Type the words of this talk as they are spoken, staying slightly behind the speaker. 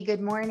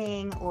Good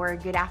morning or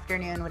good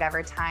afternoon,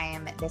 whatever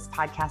time this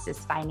podcast is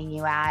finding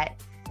you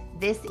at.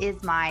 This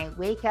is my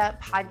wake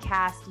up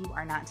podcast. You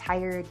are not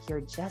tired,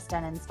 you're just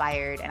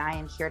uninspired, and I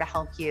am here to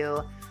help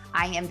you.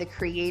 I am the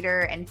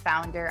creator and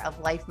founder of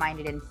Life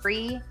Minded and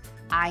Free.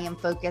 I am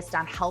focused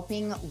on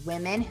helping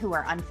women who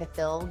are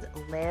unfulfilled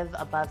live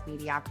above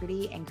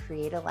mediocrity and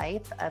create a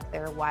life of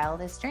their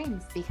wildest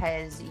dreams,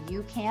 because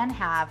you can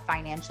have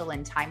financial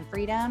and time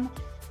freedom.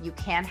 You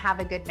can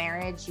have a good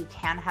marriage. You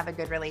can have a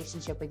good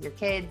relationship with your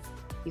kids.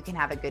 You can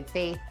have a good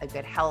faith, a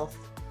good health.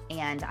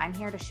 And I'm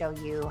here to show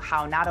you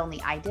how not only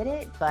I did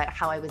it, but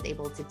how I was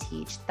able to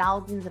teach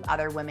thousands of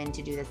other women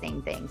to do the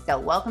same thing. So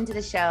welcome to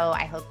the show.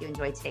 I hope you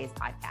enjoyed today's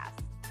podcast.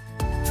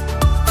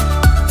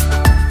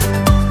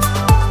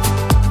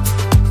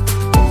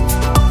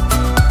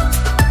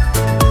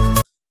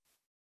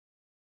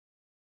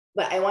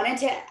 But I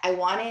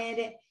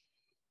wanted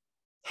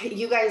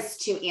you guys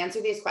to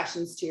answer these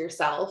questions to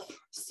yourself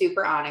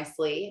super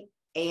honestly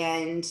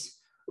and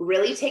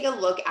really take a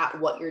look at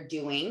what you're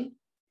doing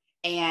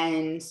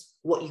and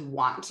what you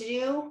want to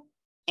do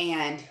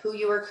and who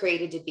you were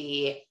created to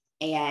be,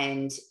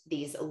 and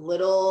these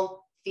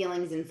little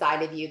feelings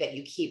inside of you that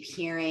you keep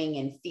hearing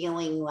and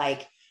feeling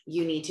like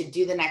you need to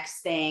do the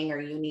next thing,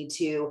 or you need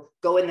to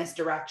go in this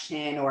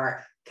direction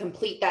or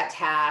complete that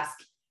task.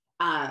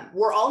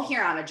 We're all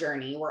here on a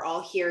journey. We're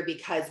all here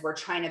because we're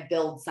trying to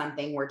build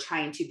something. We're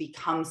trying to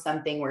become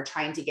something. We're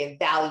trying to give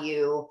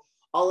value,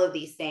 all of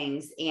these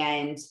things.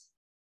 And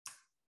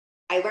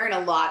I learn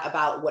a lot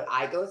about what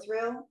I go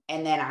through,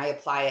 and then I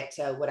apply it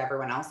to what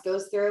everyone else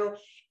goes through.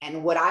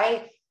 And what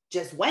I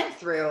just went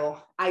through,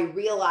 I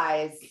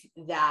realized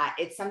that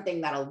it's something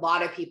that a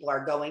lot of people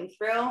are going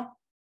through.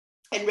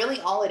 And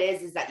really all it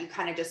is that you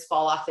kind of just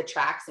fall off the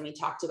tracks. And we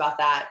talked about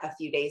that a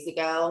few days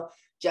ago.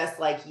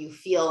 Just like you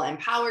feel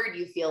empowered,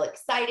 you feel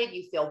excited,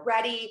 you feel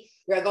ready.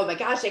 You're like, oh my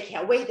gosh, I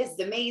can't wait. This is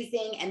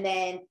amazing. And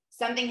then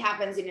something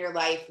happens in your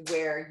life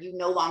where you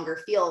no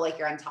longer feel like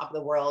you're on top of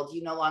the world.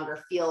 You no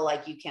longer feel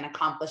like you can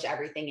accomplish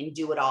everything and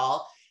do it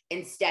all.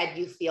 Instead,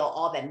 you feel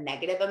all the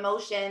negative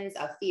emotions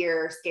of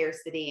fear,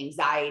 scarcity,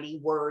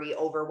 anxiety, worry,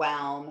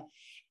 overwhelm.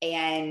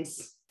 And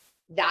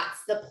that's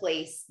the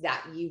place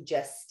that you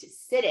just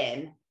sit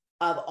in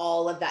of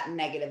all of that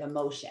negative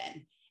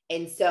emotion.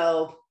 And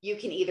so you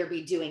can either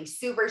be doing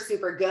super,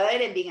 super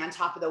good and being on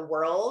top of the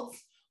world,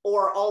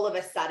 or all of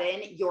a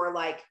sudden you're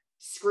like,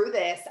 screw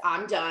this,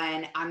 I'm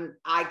done.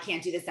 I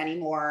can't do this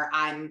anymore.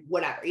 I'm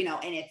whatever,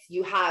 and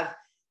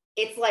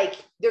it's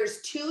like,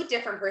 there's two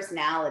different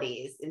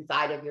personalities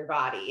inside of your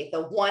body.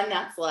 The one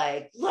that's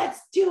like, let's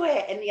do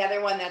it. And the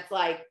other one that's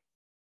like,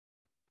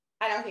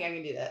 I don't think I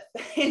can do this.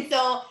 And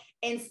so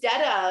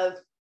instead of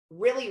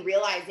really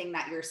realizing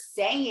that you're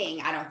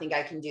saying, I don't think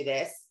I can do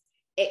this,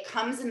 it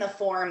comes in the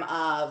form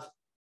of,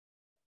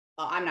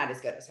 oh, I'm not as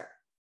good as her.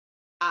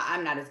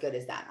 I'm not as good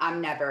as them.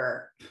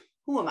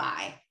 Who am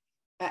I?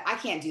 I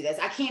can't do this.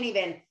 I can't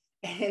even,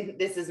 and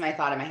this is my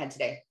thought in my head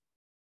today.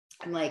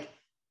 I'm like,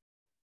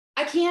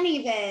 I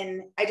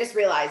just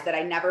realized that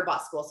I never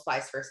bought school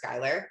supplies for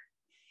Skylar.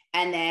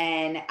 And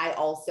then I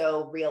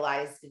also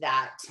realized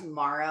that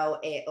tomorrow,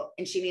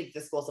 and she needs the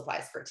school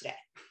supplies for today,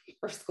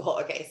 for school.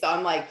 Okay. So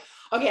I'm like,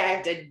 okay, I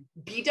have to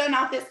be done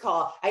off this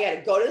call. I got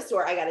to go to the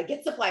store. I got to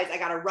get supplies. I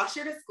got to rush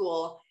her to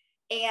school.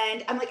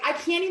 And I'm like, I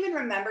can't even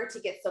remember to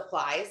get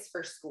supplies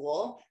for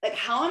school. Like,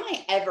 how am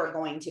I ever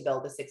going to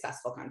build a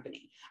successful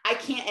company? I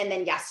can't. And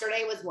then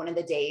yesterday was one of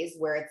the days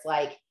where it's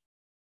like,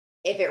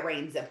 if it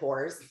rains, it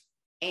pours.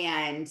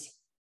 And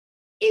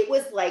it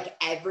was like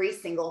every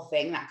single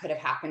thing that could have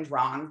happened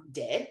wrong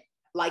did.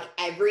 Like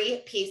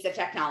every piece of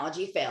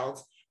technology failed.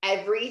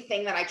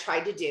 Everything that I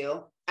tried to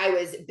do, I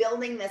was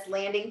building this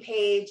landing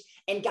page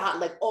and got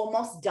like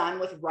almost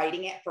done with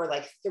writing it for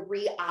like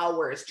 3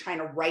 hours trying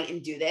to write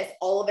and do this.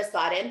 All of a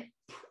sudden,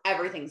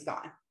 everything's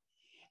gone.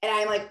 And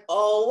I'm like,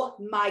 oh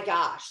my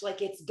gosh,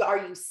 like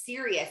are you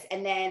serious?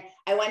 And then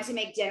I went to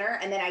make dinner,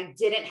 and then I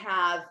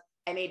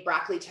made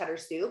broccoli cheddar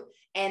soup,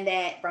 and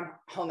then from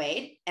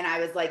homemade. And I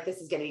was like,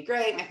 this is going to be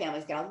great. My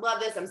family's going to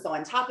love this. I'm so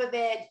on top of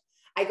it.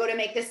 I go to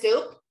make the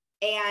soup,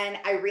 and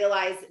I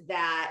realize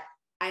that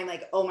I'm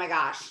like, oh my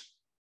gosh,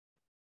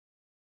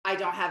 I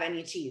don't have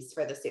any cheese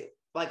for the soup.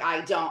 Like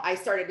I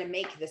started to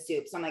make the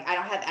soup. So I'm like, I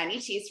don't have any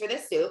cheese for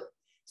this soup.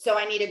 So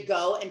I need to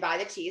go and buy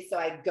the cheese. So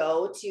I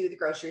go to the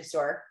grocery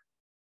store.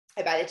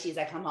 I buy the cheese.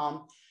 I come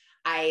home.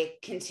 I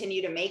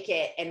continue to make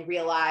it and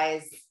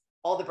realize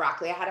all the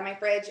broccoli I had in my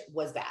fridge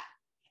was bad.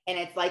 And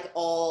it's like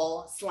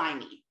all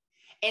slimy.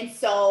 And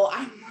so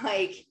I'm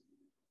like,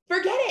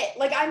 forget it.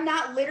 Like, I'm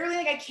not literally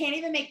like, I can't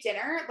even make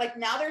dinner. Like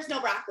now there's no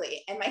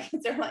broccoli. And my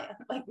kids are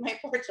like my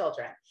poor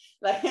children,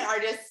 like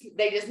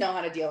they just know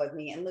how to deal with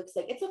me. And Luke's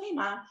like, it's okay,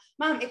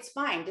 mom, it's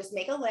fine. Just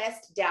make a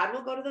list. Dad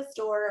will go to the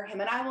store.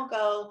 Him and I will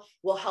go,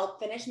 we'll help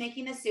finish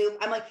making the soup.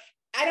 I'm like,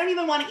 I don't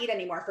even want to eat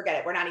anymore. Forget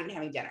it. We're not even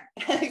having dinner.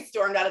 I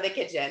stormed out of the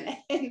kitchen,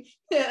 and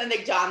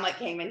like John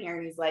came in here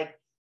and he's like,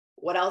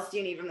 what else do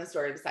you need from the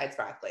store besides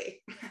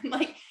broccoli? I'm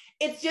like,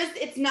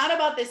 it's not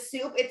about the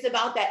soup. It's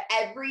about that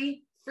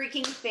every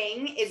freaking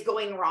thing is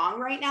going wrong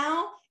right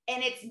now.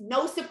 And it's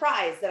no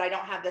surprise that I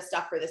don't have the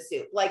stuff for the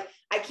soup. Like,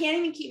 I can't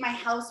even keep my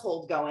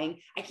household going.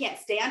 I can't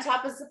stay on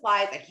top of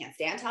supplies. I can't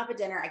stay on top of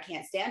dinner. I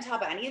can't stay on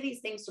top of any of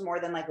these things for more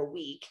than like a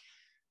week.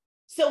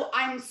 So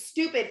I'm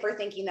stupid for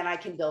thinking that I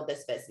can build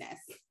this business.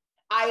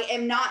 I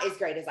am not as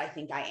great as I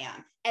think I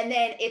am. And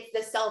then it's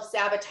the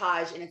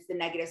self-sabotage and it's the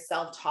negative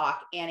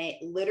self-talk. And it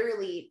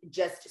literally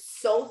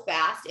just so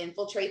fast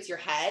infiltrates your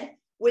head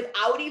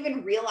without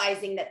even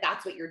realizing that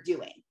that's what you're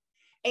doing.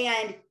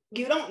 And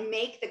you don't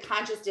make the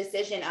conscious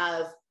decision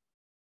of,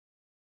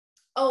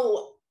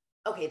 oh,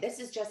 okay, this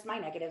is just my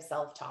negative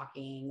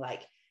self-talking.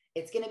 Like,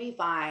 it's going to be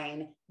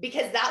fine.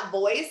 Because that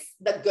voice,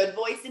 the good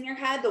voice in your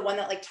head, the one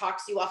that like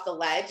talks you off the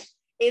ledge,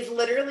 is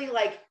literally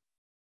like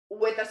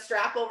with a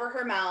strap over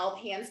her mouth,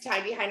 hands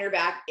tied behind her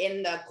back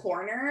in the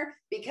corner,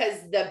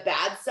 because the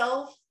bad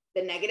self,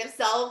 the negative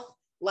self,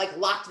 like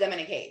locked them in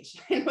a cage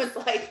and was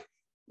like,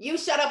 you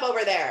shut up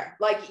over there.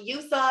 Like,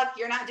 you suck.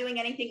 You're not doing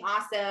anything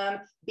awesome.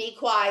 Be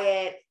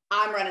quiet.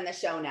 I'm running the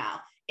show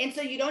now. And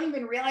so you don't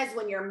even realize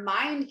when your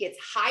mind gets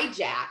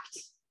hijacked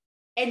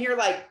and you're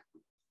like,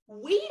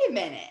 wait a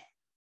minute.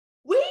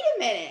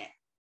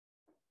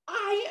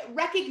 I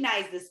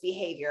recognize this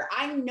behavior.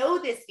 I know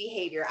this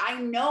behavior.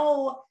 I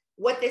know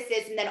what this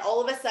is. And then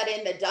all of a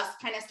sudden the dust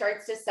kind of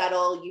starts to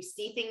settle. You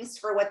see things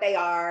for what they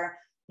are.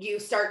 You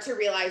start to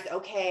realize,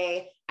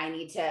 okay, I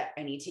need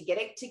to get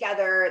it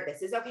together.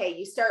 This is okay.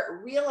 You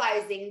start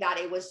realizing that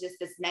it was just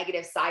this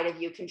negative side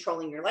of you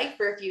controlling your life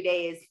for a few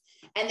days.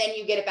 And then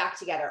you get it back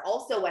together.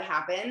 Also, what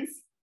happens,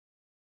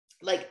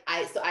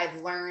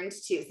 I've learned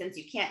to, since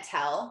you can't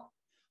tell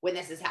when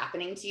this is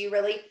happening to you,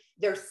 really,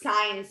 there's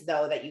signs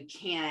though that you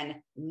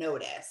can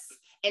notice.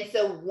 And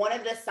so one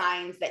of the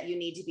signs that you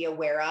need to be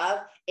aware of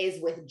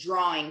is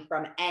withdrawing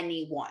from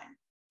anyone.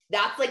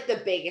 That's like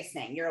the biggest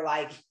thing. You're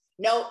like,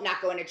 nope,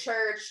 not going to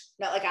church.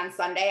 Not like on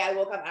Sunday, I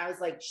woke up and I was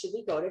like, should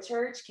we go to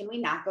church? Can we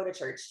not go to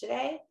church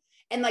today?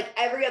 And like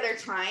every other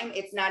time,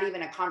 it's not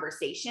even a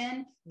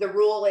conversation. The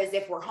rule is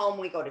if we're home,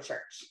 we go to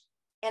church.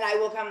 And I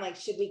woke up, I'm like,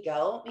 should we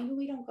go? Maybe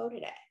we don't go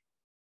today.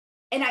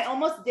 And I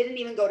almost didn't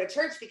even go to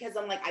church because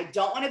I'm like, I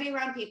don't want to be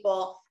around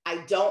people.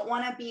 I don't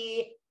want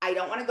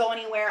to go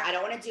anywhere. I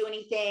don't want to do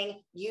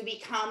anything. You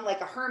become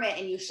like a hermit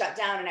and you shut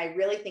down. And I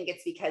really think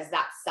it's because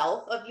that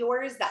self of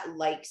yours that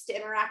likes to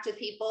interact with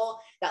people,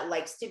 that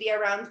likes to be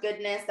around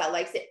goodness, that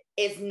likes it,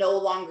 is no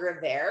longer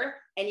there.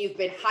 And you've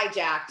been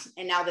hijacked.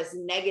 And now this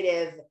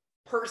negative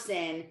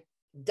person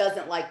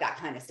doesn't like that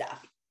kind of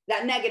stuff.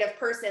 That negative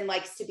person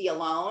likes to be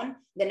alone.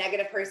 The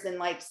negative person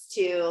likes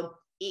to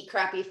eat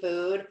crappy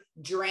food,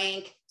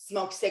 drink,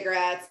 smoke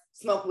cigarettes,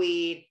 smoke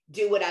weed,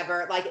 do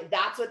whatever. Like,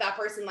 that's what that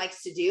person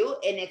likes to do.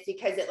 And it's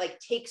because it like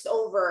takes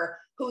over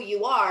who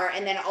you are.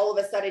 And then all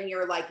of a sudden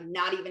you're like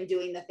not even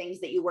doing the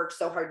things that you worked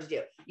so hard to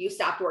do. You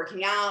stopped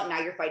working out. Now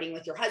you're fighting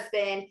with your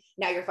husband.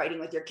 Now you're fighting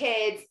with your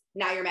kids.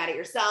 Now you're mad at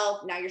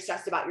yourself. Now you're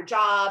stressed about your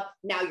job.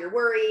 Now you're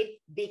worried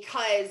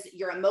because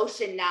your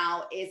emotion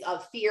now is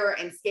of fear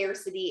and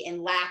scarcity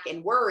and lack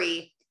and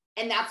worry.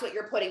 And that's what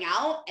you're putting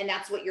out. And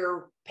that's what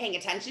you're paying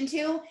attention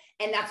to.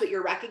 And that's what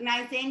you're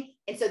recognizing.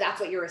 And so that's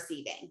what you're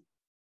receiving.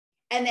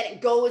 And then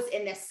it goes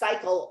in this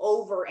cycle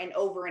over and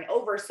over and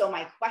over. So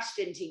my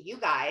question to you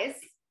guys,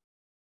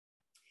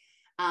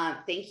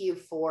 thank you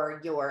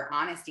for your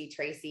honesty,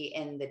 Tracy,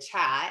 in the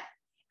chat.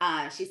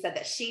 She said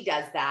that she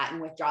does that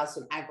and withdraws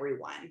from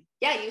everyone.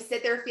 Yeah, you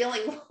sit there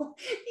feeling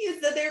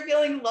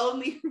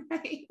lonely,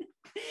 right?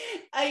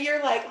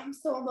 You're like, I'm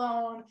so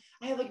alone.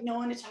 I have like no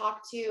one to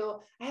talk to.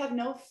 I have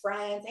no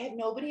friends. I have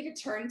nobody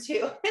to turn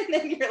to. And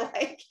then you're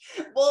like,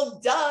 well,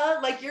 duh,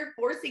 like you're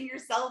forcing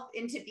yourself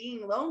into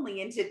being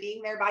lonely, into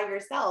being there by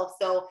yourself.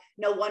 So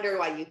no wonder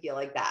why you feel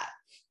like that.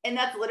 And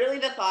that's literally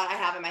the thought I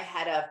have in my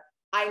head of,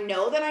 I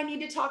know that I need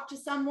to talk to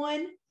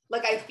someone.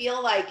 Like, I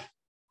feel like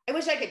I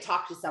wish I could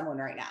talk to someone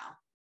right now.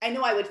 I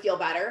know I would feel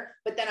better,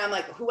 but then I'm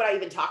like, who would I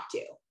even talk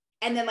to?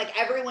 And then like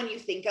everyone you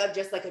think of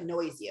just like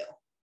annoys you.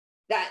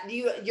 That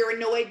you're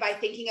annoyed by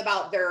thinking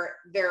about their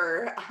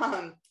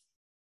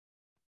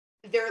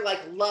like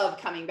love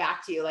coming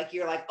back to you. Like,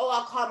 you're like, oh,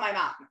 I'll call my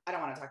mom. I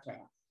don't want to talk to my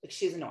mom. Like,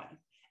 she's annoying.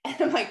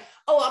 And I'm like,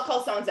 oh, I'll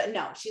call so-and-so.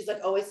 No, she's like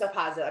always so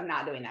positive. I'm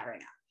not doing that right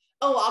now.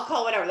 Oh, I'll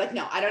call whatever. Like,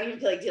 no, I don't even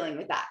feel like dealing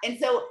with that. And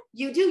so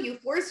you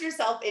force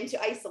yourself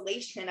into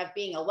isolation of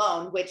being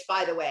alone, which,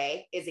 by the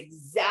way, is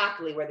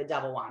exactly where the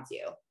devil wants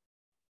you.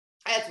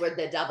 That's where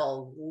the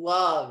devil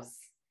loves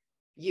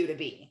you to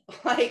be.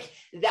 Like,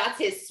 that's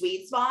his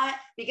sweet spot,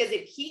 because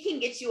if he can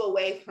get you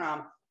away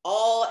from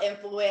all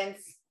influence,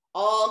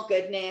 all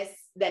goodness,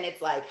 then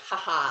it's like,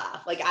 haha,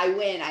 like I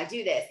win, I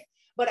do this.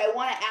 But I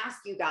want to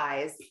ask you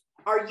guys,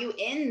 are you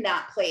in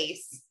that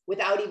place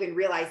without even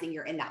realizing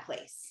you're in that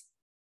place?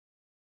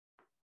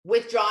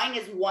 Withdrawing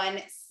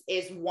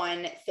is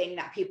one thing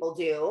that people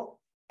do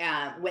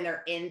when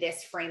they're in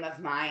this frame of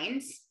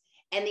mind.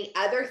 And the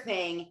other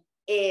thing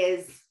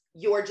is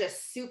you're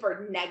just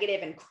super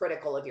negative and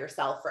critical of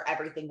yourself for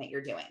everything that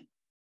you're doing.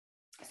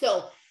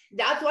 So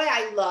that's why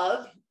I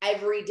love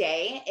every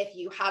day, if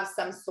you have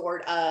some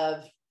sort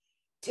of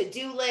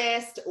to-do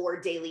list or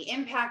daily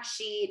impact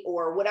sheet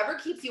or whatever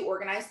keeps you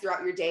organized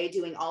throughout your day,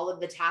 doing all of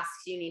the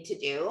tasks you need to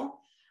do.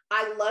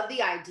 I love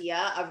the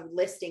idea of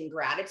listing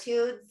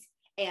gratitudes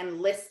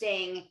and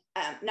listing,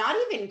 not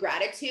even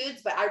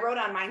gratitudes, but I wrote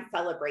on mine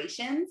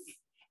celebrations.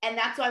 And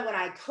that's why when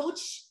I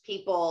coach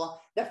people,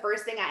 the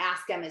first thing I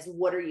ask them is,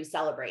 what are you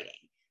celebrating?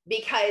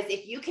 Because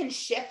if you can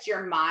shift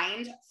your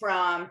mind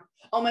from,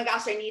 oh my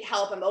gosh, I need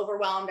help, I'm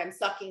overwhelmed, I'm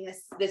sucking,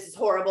 this is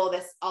horrible,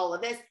 all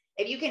of this.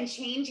 If you can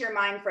change your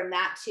mind from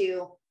that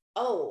to,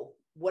 oh,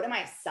 what am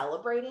I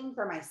celebrating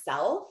for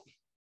myself?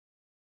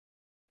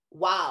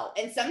 Wow.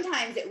 And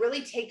sometimes it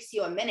really takes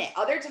you a minute.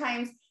 Other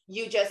times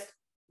you just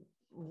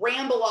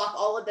ramble off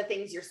all of the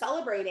things you're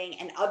celebrating.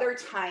 And other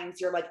times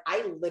you're like,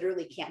 I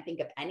literally can't think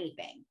of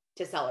anything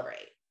to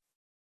celebrate,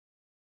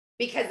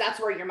 because that's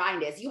where your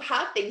mind is. You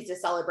have things to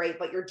celebrate,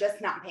 but you're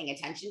just not paying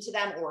attention to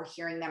them or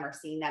hearing them or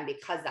seeing them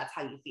because that's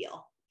how you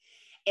feel.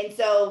 And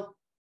so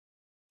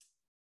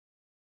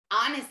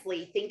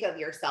honestly, think of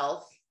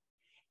yourself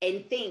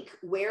and think,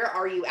 where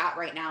are you at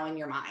right now in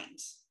your mind?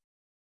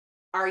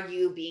 Are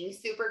you being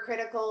super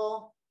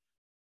critical?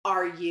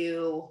 Are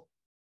you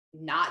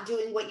not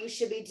doing what you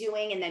should be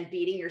doing and then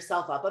beating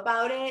yourself up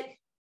about it?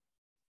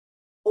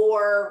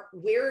 Or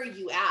where are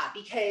you at?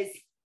 Because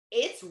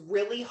it's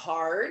really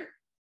hard.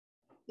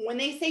 When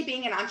they say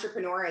being an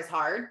entrepreneur is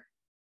hard,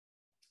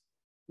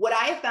 what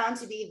I have found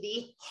to be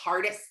the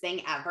hardest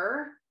thing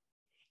ever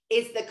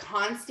is the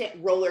constant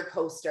roller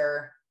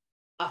coaster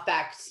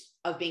effect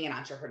of being an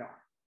entrepreneur.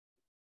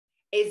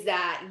 Is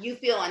that you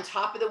feel on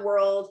top of the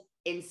world,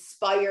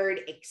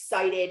 inspired,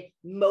 excited,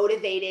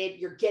 motivated.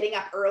 You're getting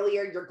up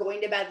earlier, you're going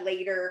to bed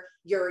later,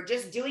 you're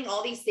just doing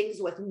all these things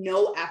with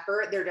no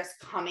effort. They're just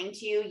coming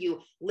to you.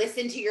 You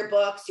listen to your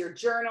books, you're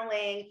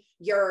journaling,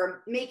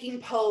 you're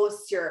making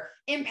posts, you're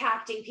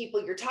impacting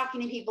people, you're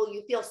talking to people.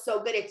 You feel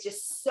so good. It's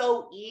just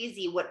so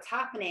easy what's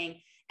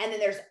happening. And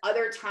then there's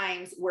other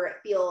times where it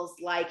feels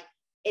like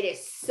it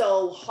is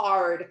so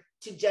hard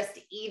to just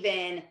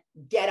even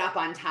get up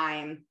on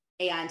time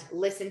and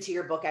listen to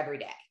your book every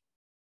day.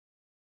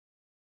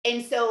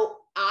 And so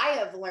I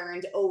have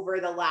learned over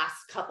the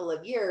last couple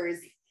of years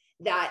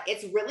that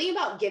it's really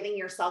about giving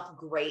yourself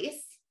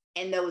grace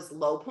in those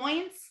low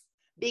points,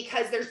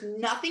 because there's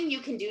nothing you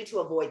can do to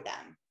avoid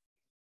them.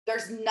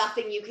 There's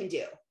nothing you can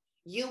do.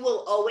 You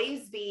will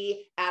always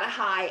be at a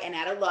high and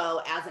at a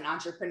low as an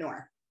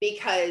entrepreneur,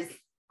 because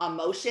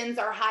emotions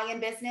are high in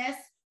business.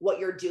 What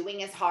you're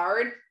doing is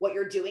hard. What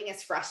you're doing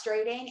is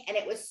frustrating. And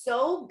it was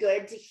so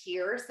good to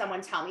hear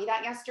someone tell me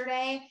that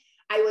yesterday.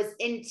 I was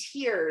in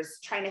tears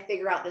trying to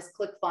figure out this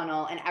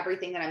ClickFunnels and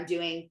everything that I'm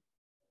doing.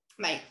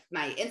 My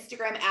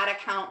Instagram ad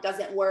account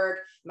doesn't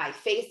work. My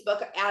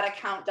Facebook ad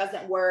account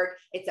doesn't work.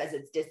 It says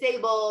it's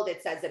disabled.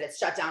 It says that it's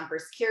shut down for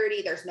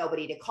security. There's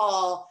nobody to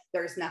call.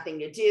 There's nothing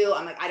to do.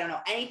 I'm like, I don't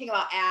know anything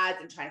about ads.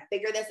 I'm trying to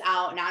figure this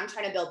out. Now I'm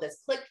trying to build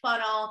this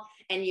ClickFunnels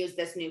and use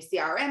this new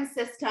CRM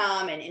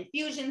system and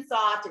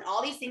Infusionsoft and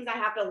all these things I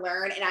have to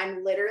learn. And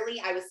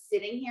I was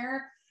sitting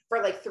here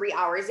for like 3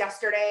 hours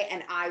yesterday,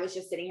 and I was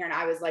just sitting here and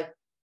I was like,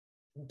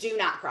 do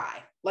not cry.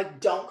 Like,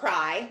 don't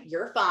cry.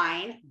 You're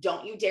fine.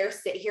 Don't you dare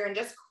sit here and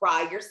just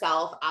cry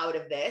yourself out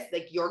of this.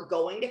 Like, you're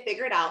going to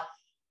figure it out.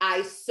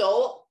 I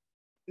so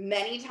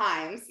many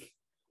times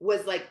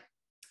was like,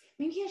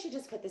 maybe I should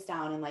just put this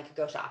down and like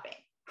go shopping.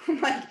 I'm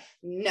like,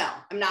 no,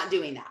 I'm not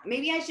doing that.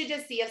 Maybe I should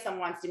just see if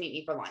someone wants to meet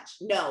me for lunch.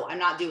 No, I'm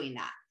not doing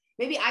that.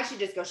 Maybe I should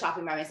just go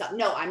shopping by myself.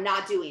 No, I'm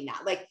not doing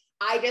that. Like,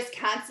 I just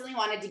constantly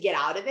wanted to get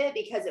out of it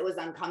because it was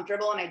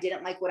uncomfortable and I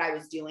didn't like what I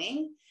was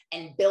doing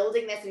and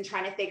building this and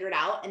trying to figure it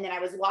out. And then I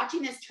was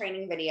watching this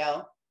training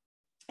video,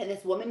 and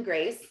this woman,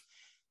 Grace,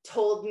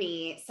 told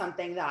me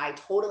something that I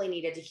totally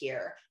needed to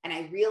hear. And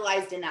I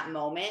realized in that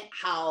moment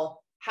how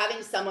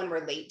having someone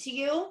relate to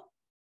you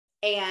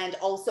and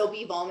also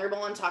be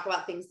vulnerable and talk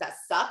about things that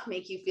suck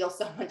make you feel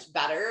so much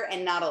better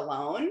and not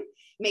alone.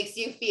 Makes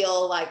you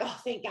feel like, oh,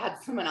 thank God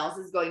someone else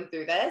is going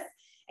through this.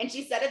 And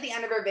she said at the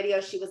end of her video,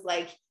 she was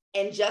like,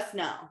 and just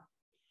know,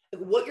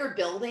 what you're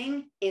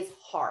building is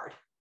hard.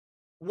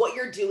 What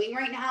you're doing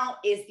right now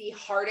is the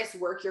hardest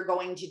work you're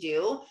going to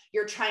do.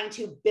 You're trying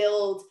to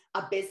build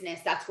a business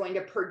that's going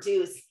to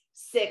produce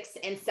 6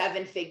 and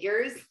 7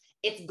 figures.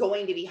 It's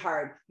going to be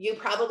hard. You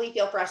probably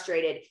feel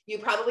frustrated. You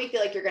probably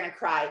feel like you're going to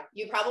cry.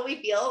 You probably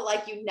feel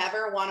like you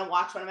never want to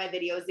watch one of my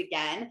videos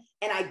again.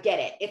 And I get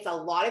it. It's a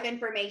lot of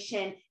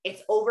information.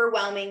 It's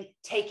overwhelming.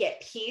 Take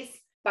it piece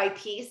by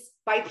piece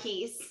by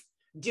piece.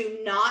 Do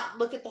not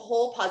look at the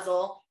whole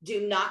puzzle.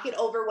 Do not get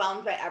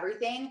overwhelmed by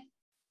everything.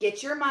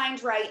 Get your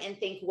mind right and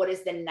think, what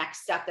is the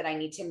next step that I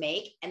need to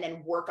make? And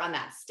then work on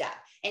that step.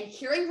 And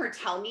hearing her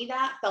tell me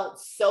that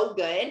felt so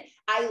good.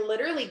 I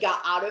literally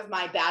got out of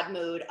my bad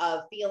mood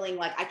of feeling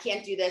like I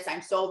can't do this.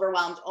 I'm so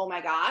overwhelmed. Oh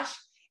my gosh.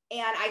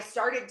 And I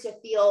started to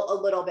feel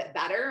a little bit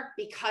better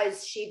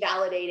because she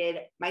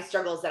validated my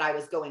struggles that I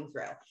was going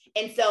through.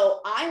 And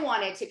so I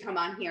wanted to come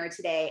on here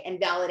today and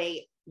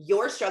validate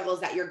your struggles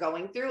that you're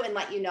going through and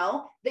let you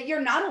know that you're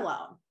not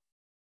alone.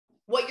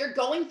 What you're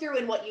going through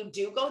and what you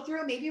do go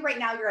through, maybe right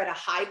now you're at a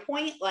high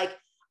point. Like,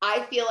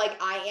 I feel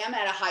like I am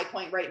at a high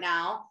point right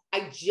now.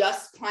 I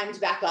just climbed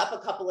back up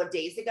a couple of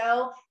days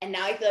ago, and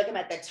now I feel like I'm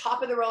at the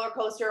top of the roller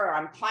coaster, or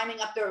I'm climbing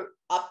up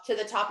to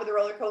the top of the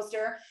roller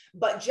coaster.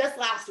 But just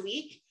last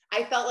week,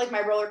 I felt like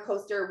my roller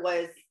coaster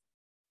was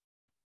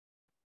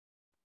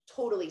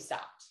totally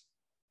stopped.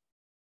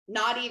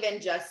 Not even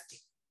just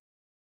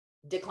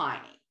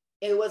declining.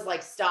 It was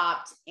like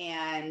stopped,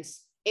 and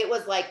it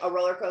was like a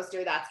roller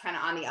coaster that's kind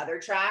of on the other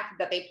track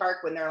that they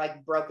park when they're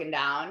like broken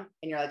down,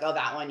 and you're like, oh,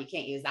 that one, you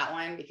can't use that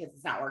one because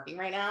it's not working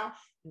right now.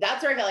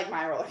 That's where I felt like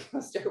my roller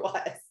coaster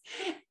was.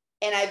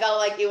 And I felt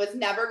like it was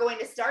never going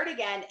to start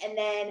again. And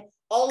then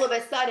all of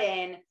a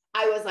sudden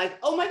I was like,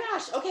 oh my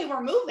gosh, okay,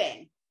 we're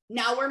moving.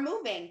 Now we're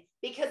moving.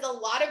 Because a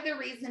lot of the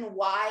reason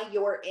why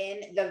you're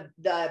in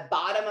the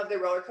bottom of the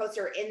roller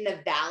coaster, in the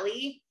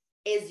valley,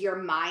 is your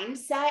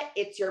mindset,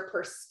 it's your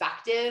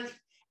perspective,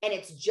 and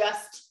it's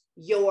just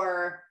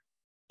your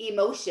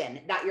emotion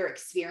that you're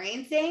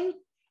experiencing.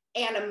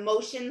 And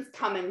emotions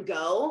come and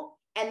go.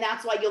 And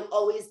that's why you'll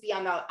always be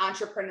on the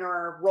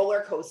entrepreneur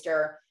roller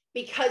coaster,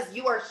 because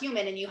you are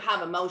human and you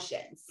have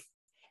emotions.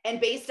 And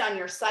based on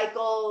your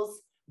cycles,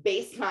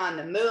 based on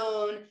the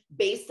moon,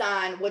 based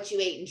on what you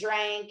ate and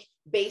drank,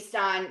 based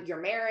on your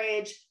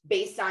marriage,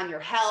 based on your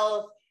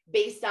health,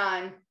 based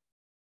on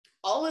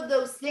all of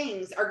those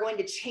things, are going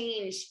to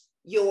change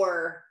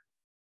your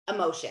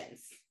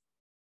emotions.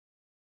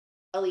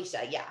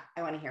 Alicia, yeah,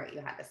 I want to hear what you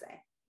had to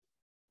say.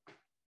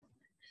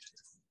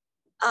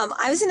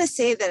 I was going to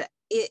say that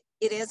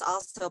it is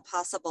also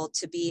possible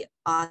to be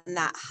on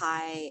that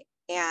high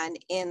and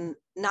in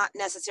not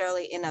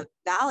necessarily in a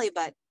valley,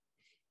 but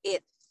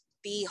it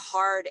be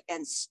hard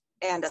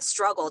and a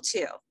struggle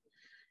too.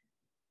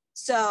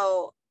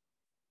 So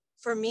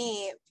for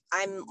me,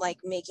 I'm like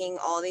making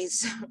all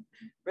these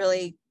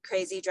really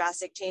crazy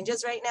drastic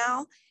changes right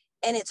now,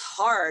 and it's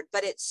hard,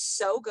 but it's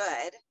so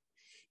good.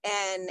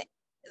 And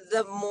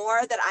the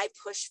more that I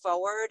push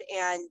forward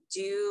and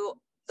do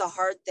the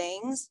hard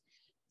things,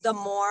 the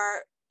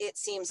more it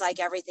seems like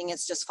everything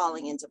is just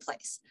falling into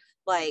place.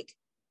 Like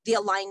the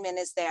alignment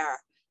is there,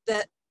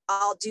 that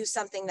I'll do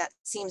something that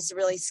seems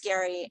really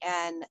scary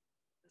and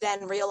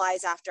then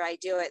realize after I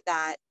do it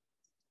that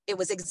it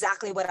was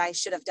exactly what I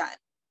should have done.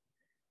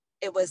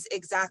 It was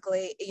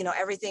exactly,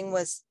 everything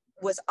was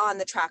on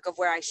the track of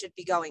where I should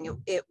be going.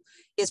 It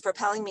is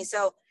propelling me.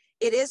 So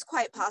it is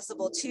quite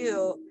possible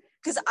too,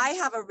 because I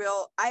have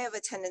a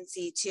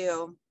tendency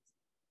to,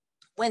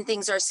 when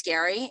things are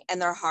scary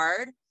and they're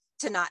hard,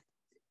 to not,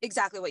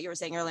 exactly what you were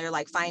saying earlier,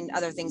 like find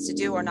other things to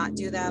do or not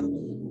do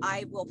them.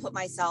 I will put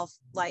myself,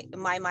 like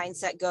my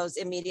mindset goes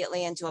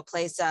immediately into a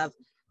place of,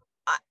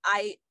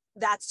 I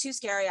that's too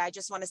scary. I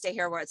just want to stay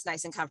here where it's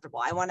nice and comfortable.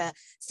 I want to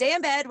stay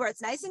in bed where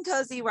it's nice and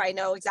cozy, where I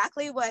know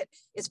exactly what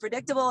is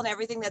predictable and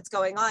everything that's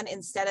going on,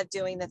 instead of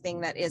doing the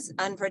thing that is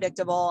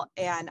unpredictable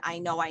and I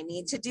know I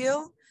need to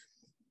do.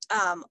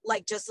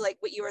 Like just like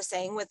what you were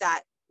saying with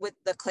that, with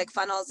the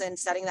ClickFunnels and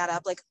setting that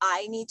up, like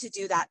I need to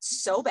do that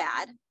so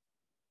bad.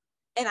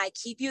 And I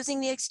keep using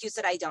the excuse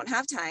that I don't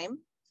have time.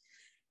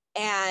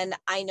 And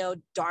I know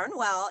darn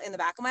well in the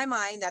back of my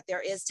mind that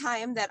there is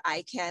time that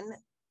I can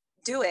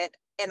do it.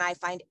 And I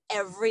find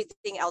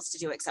everything else to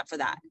do except for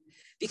that,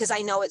 because I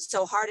know it's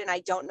so hard and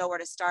I don't know where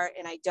to start.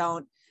 And I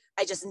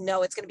just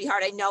know it's going to be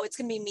hard. I know it's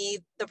going to be me,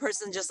 the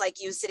person just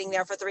like you, sitting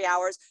there for 3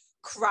 hours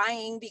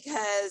crying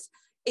because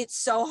it's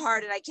so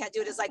hard and I can't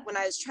do it. It's like when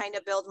I was trying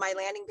to build my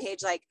landing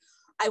page, like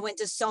I went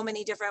to so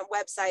many different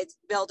websites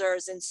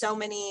builders and so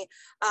many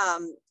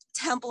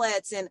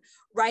templates and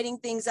writing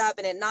things up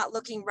and it not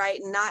looking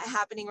right and not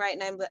happening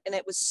right. And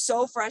it was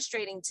so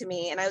frustrating to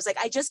me. And I was like,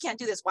 I just can't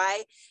do this.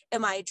 Why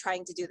am I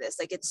trying to do this?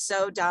 Like, it's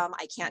so dumb.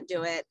 I can't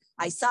do it.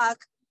 I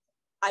suck.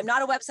 I'm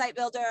not a website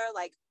builder.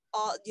 Like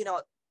all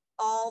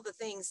the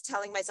things,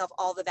 telling myself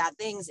all the bad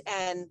things.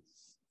 And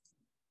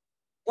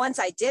once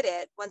I did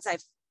it, once I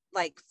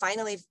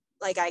finally,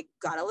 I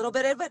got a little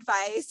bit of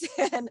advice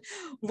and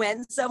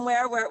went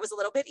somewhere where it was a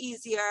little bit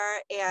easier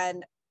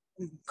and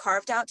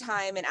carved out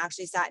time and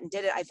actually sat and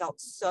did it, I felt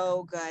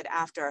so good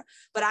after.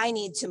 But I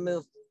need to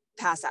move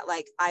past that.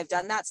 Like, I've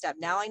done that step.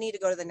 Now I need to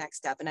go to the next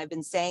step. And I've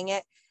been saying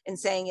it and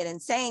saying it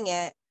and saying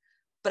it,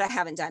 but I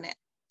haven't done it.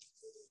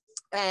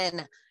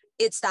 And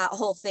it's that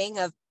whole thing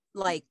of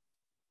like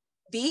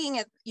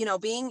being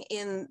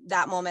in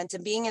that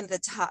momentum, being at the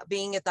top,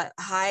 being at the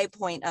high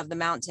point of the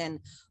mountain.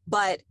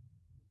 But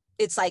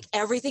it's like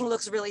everything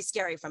looks really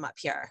scary from up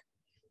here.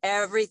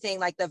 Everything,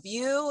 like the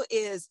view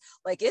is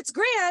like, it's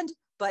grand,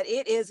 but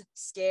it is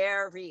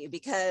scary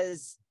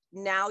because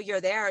now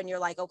you're there and you're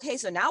like, okay,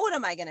 so now what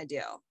am I going to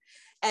do?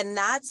 And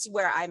that's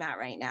where I'm at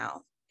right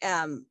now.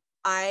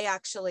 I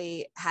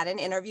actually had an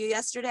interview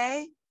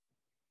yesterday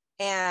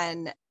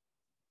and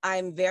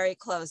I'm very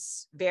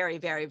close, very,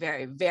 very,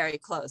 very, very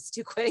close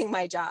to quitting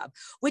my job,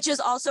 which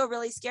is also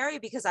really scary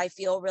because I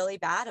feel really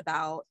bad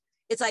about,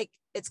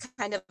 it's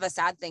kind of a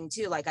sad thing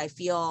too. Like I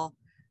feel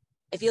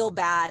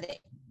bad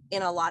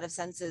in a lot of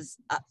senses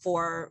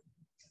for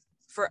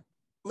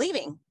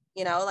leaving,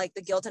 like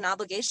the guilt and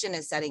obligation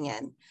is setting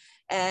in.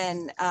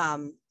 And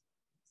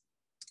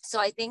So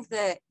I think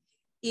that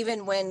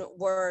even when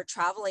we're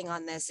traveling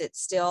on this, it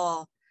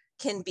still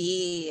can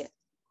be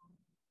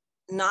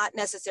not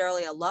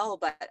necessarily a low,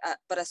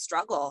 but a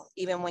struggle,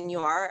 even when you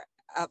are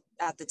up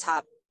at the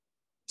top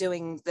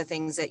doing the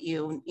things that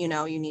you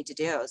need to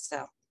do.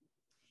 So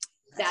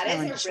that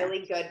is a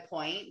really good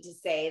point to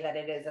say that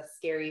it is a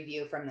scary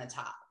view from the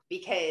top,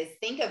 because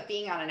think of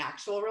being on an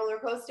actual roller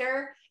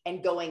coaster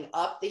and going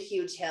up the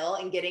huge hill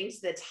and getting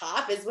to the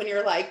top is when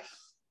you're like,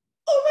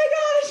 oh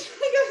my gosh,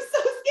 like I'm so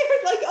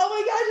scared, like, oh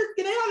my gosh,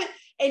 it's gonna happen.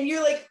 And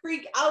you're like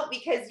freak out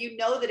because you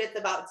know that it's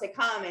about to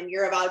come and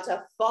you're about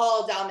to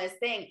fall down this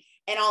thing.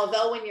 And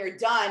although when you're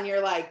done,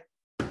 you're like,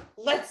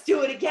 let's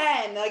do it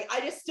again. Like I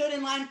just stood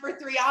in line for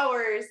 3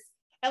 hours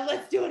and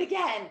let's do it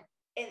again.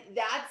 And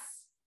that's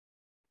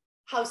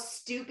how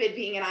stupid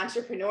being an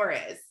entrepreneur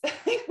is.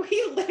 Like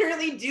we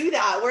literally do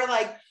that. We're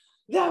like,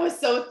 that was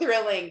so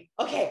thrilling.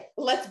 Okay,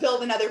 let's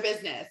build another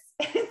business.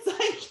 It's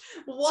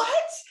like,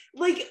 what?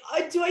 Like,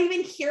 do I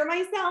even hear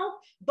myself?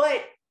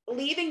 But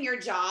leaving your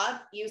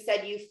job, you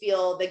said you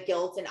feel the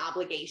guilt and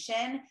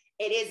obligation.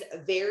 It is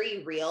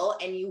very real.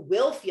 And you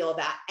will feel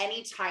that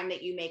anytime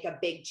that you make a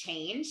big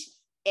change.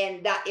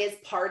 And that is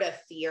part of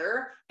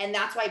fear. And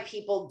that's why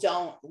people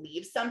don't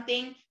leave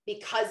something,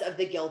 because of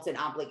the guilt and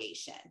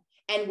obligation.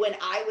 And when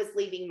I was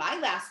leaving my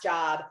last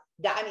job,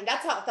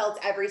 that's how it felt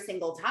every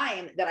single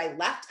time that I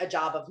left a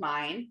job of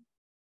mine.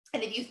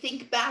 And if you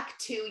think back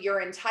to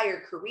your entire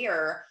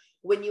career,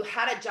 when you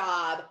had a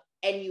job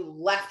and you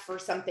left for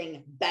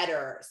something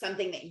better,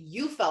 something that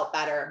you felt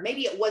better,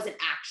 maybe it wasn't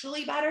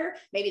actually better,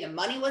 maybe the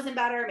money wasn't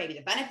better, maybe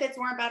the benefits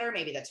weren't better,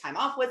 maybe the time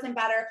off wasn't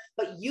better,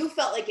 but you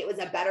felt like it was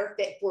a better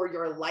fit for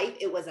your life,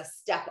 it was a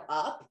step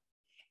up.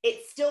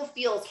 It still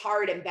feels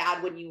hard and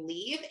bad when you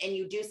leave and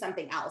you do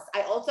something else.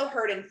 I also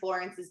heard in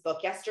Florence's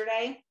book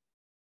yesterday,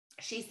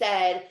 she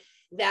said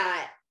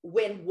that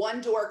when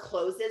one door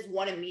closes,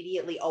 one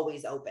immediately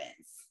always opens.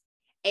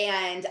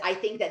 And I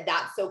think that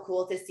that's so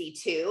cool to see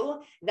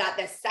too, that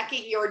the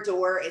second your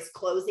door is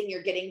closing,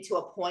 you're getting to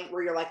a point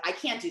where you're like, I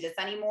can't do this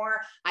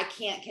anymore. I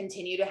can't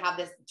continue to have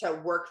this, to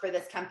work for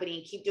this company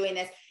and keep doing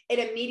this. It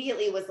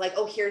immediately was like,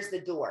 oh, here's the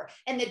door.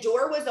 And the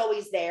door was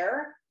always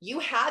there. You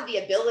had the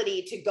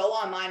ability to go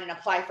online and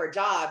apply for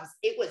jobs.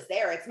 It was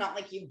there. It's not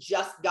like you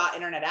just got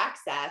internet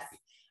access,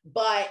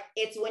 but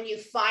it's when you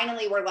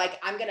finally were like,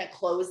 I'm going to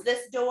close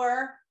this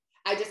door.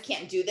 I just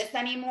can't do this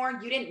anymore.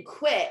 You didn't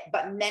quit,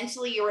 but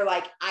mentally you were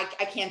like, I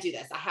can't do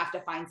this. I have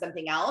to find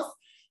something else.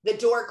 The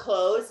door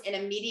closed and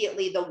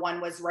immediately the one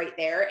was right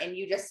there and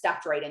you just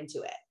stepped right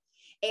into it.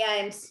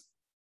 And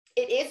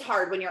it is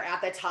hard when you're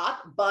at the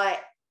top, but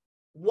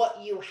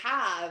what you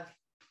have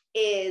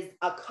is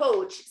a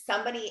coach,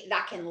 somebody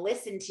that can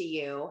listen to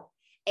you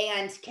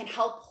and can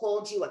help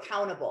hold you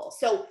accountable.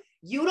 So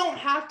you don't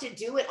have to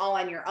do it all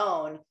on your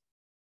own.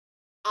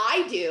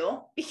 I do,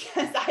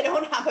 because I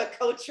don't have a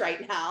coach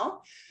right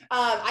now.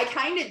 I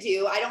kind of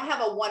do. I don't have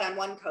a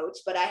one-on-one coach,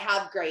 but I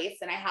have Grace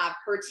and I have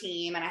her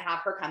team and I have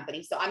her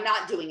company. So I'm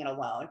not doing it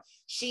alone.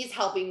 She's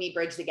helping me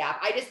bridge the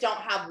gap. I just don't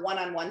have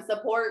one-on-one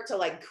support to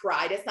like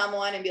cry to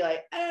someone and be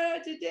like, I don't know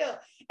what to do.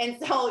 And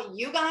so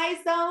you guys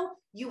though,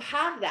 you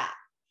have that.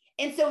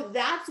 And so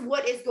that's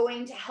what is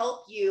going to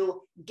help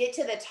you get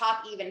to the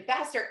top even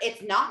faster.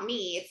 It's not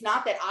me. It's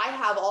not that I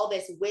have all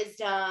this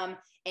wisdom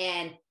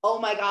and, oh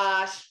my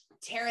gosh,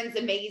 Taryn's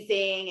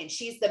amazing and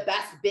she's the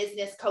best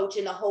business coach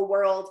in the whole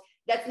world.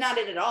 That's not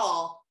it at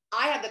all.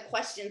 I have the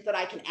questions that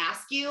I can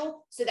ask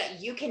you so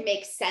that you can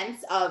make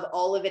sense of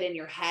all of it in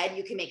your head.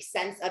 You can make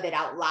sense of it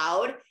out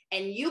loud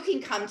and you can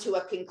come to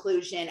a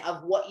conclusion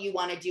of what you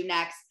want to do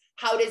next.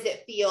 How does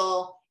it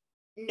feel?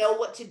 Know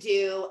what to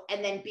do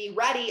and then be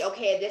ready.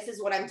 Okay, this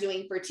is what I'm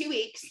doing for 2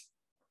 weeks.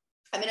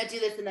 I'm going to do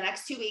this in the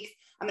next 2 weeks.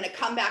 I'm going to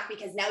come back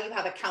because now you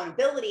have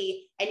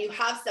accountability and you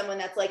have someone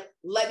that's like,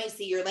 let me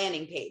see your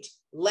landing page.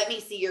 Let me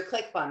see your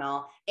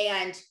ClickFunnels.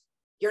 And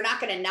you're not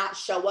going to not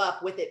show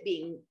up with it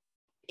being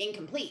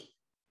incomplete.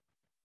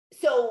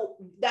 So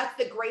that's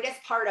the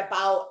greatest part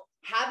about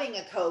having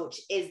a coach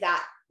is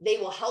that they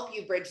will help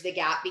you bridge the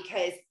gap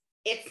because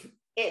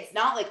it's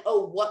not like,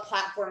 oh, what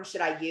platform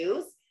should I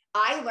use?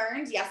 I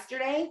learned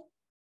yesterday,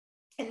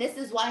 and this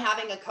is why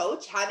having a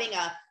coach, having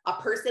a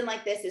person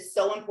like this is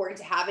so important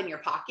to have in your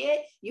pocket.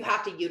 You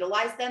have to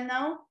utilize them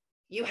though.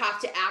 You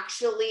have to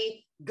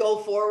actually go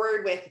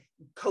forward with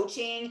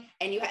coaching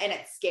and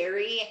it's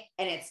scary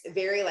and it's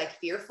very like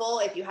fearful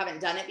if you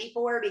haven't done it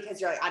before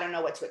because you're like, I don't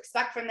know what to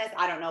expect from this.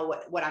 I don't know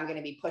what I'm going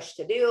to be pushed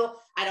to do.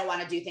 I don't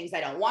want to do things I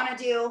don't want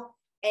to do.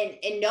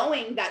 And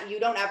knowing that you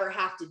don't ever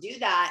have to do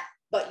that,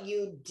 but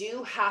you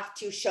do have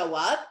to show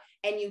up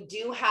and you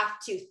do have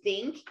to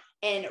think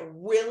and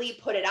really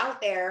put it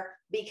out there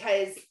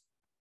because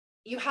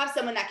you have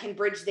someone that can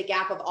bridge the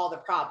gap of all the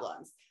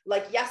problems.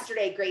 Like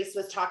yesterday, Grace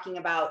was talking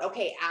about,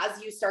 okay,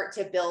 as you start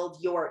to build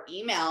your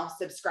email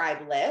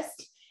subscribe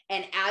list,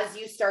 and as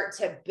you start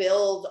to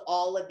build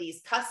all of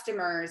these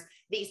customers,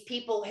 these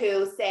people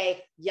who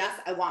say, yes,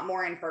 I want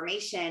more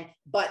information,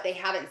 but they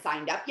haven't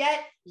signed up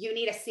yet, you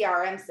need a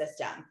CRM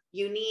system.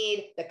 You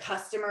need the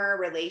customer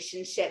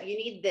relationship. You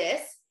need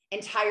this.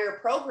 entire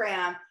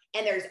program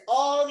and there's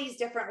all these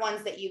different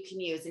ones that you can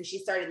use. And she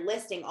started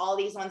listing all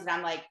these ones. And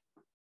I'm like,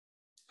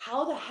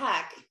 how the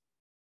heck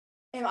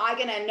am I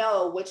going to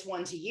know which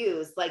one to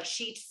use? Like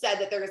she said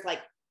that there's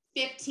like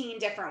 15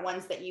 different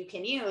ones that you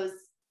can use.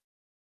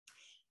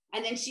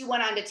 And then she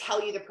went on to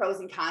tell you the pros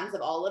and cons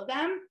of all of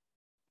them,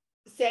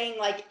 saying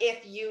like,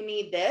 if you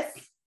need this,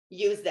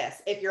 use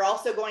this. If you're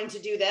also going to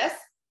do this,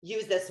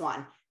 use this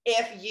one.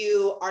 If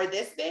you are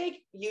this big,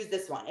 use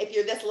this one. If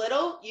you're this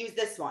little, use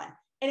this one.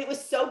 And it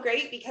was so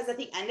great because at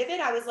the end of it,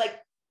 I was like,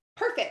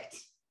 perfect.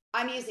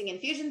 I'm using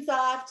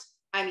Infusionsoft.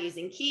 I'm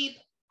using Keep.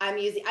 I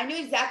knew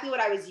exactly what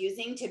I was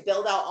using to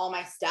build out all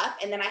my stuff.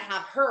 And then I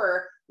have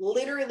her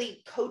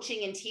literally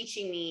coaching and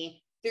teaching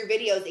me through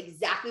videos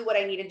exactly what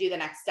I need to do the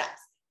next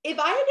steps. If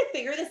I had to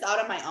figure this out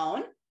on my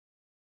own,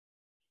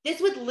 this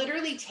would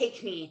literally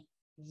take me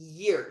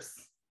years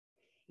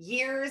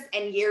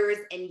and years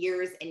and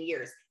years and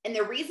years. And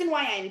the reason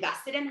why I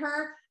invested in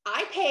her,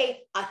 I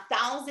pay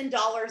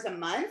 $1,000 a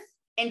month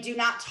and do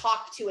not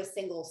talk to a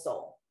single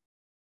soul.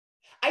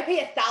 I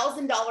pay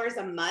 $1,000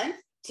 a month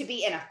to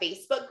be in a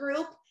Facebook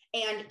group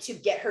and to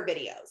get her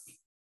videos.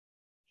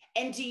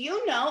 And do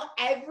you know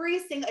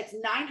it's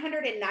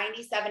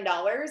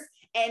 $997.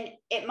 And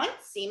it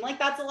might seem like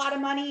that's a lot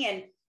of money.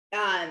 And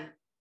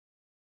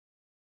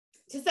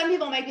to some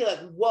people it might be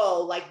like,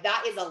 whoa, like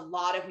that is a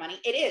lot of money.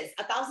 It is.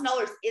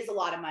 $1,000 is a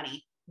lot of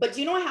money. But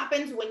do you know what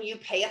happens when you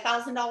pay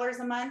 $1,000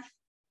 a month?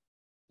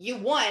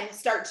 You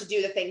start to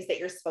do the things that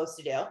you're supposed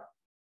to do,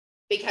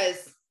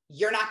 because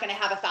you're not going to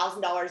have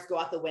 $1,000 go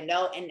out the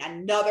window and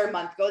another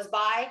month goes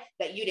by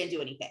that you didn't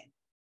do anything.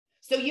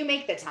 So you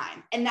make the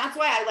time. And that's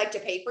why I like to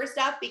pay for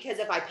stuff, because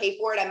if I pay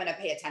for it, I'm going to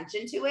pay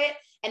attention to it.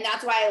 And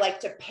that's why I like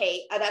to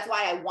pay. That's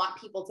why I want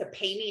people to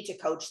pay me to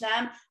coach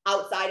them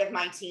outside of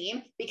my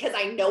team, because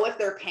I know if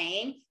they're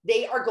paying,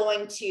 they are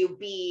going to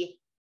be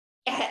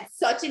at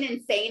such an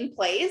insane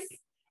place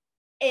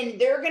and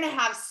they're going to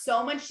have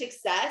so much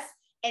success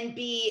and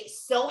be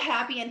so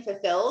happy and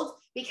fulfilled,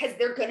 because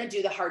they're going to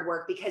do the hard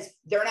work, because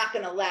they're not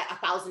going to let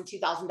 $1,000,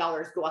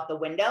 $2,000 go out the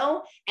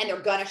window, and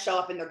they're going to show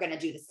up and they're going to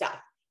do the stuff.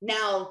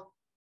 Now,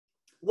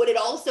 what it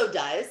also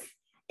does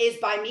is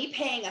by me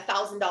paying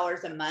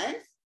 $1,000 a month,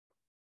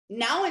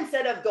 now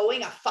instead of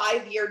going a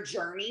 5-year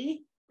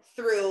journey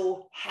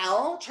through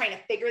hell, trying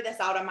to figure this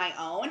out on my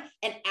own,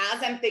 and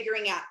as I'm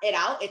figuring it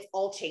out, it's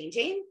all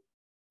changing,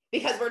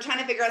 because we're trying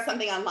to figure out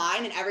something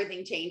online and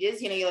everything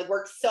changes. You know, you like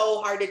work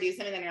so hard to do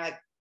something, and you're like,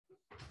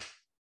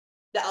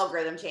 the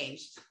algorithm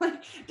changed.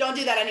 Don't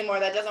do that anymore.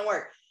 That doesn't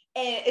work.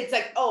 And it's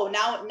like, oh,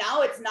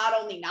 now it's not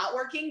only not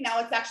working, now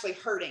it's actually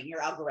hurting your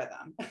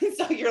algorithm.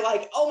 So you're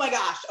like, oh my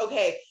gosh,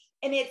 okay.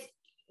 And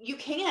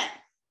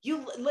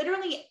you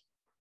literally,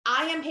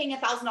 I am paying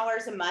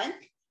 $1,000 a month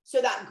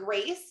so that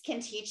Grace can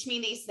teach me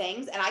these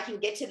things and I can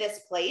get to this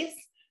place.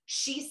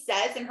 She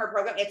says in her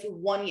program, it's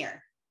 1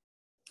 year.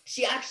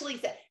 She actually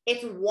said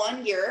it's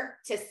 1 year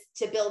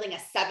to building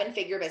a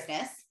 7-figure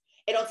business.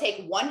 It'll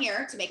take 1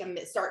 year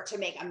to start to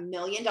make $1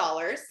 million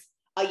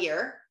a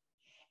year.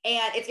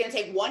 And it's going to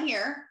take 1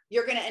 year.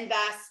 You're going to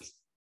invest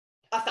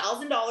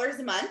 $1,000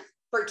 a month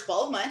for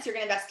 12 months. You're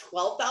going to invest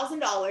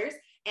 $12,000.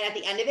 And at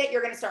the end of it,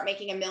 you're going to start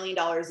making $1 million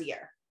a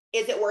year.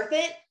 Is it worth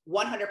it?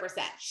 100%.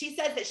 She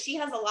says that she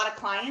has a lot of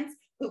clients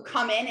who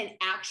come in and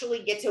actually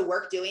get to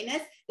work doing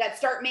this, that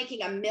start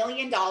making $1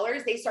 million.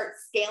 They start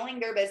scaling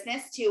their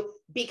business to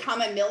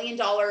become $1 million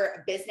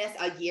business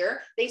a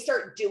year. They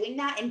start doing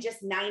that in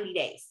just 90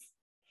 days.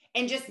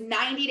 In just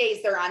 90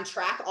 days, they're on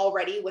track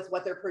already with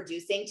what they're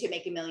producing to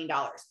make $1 million.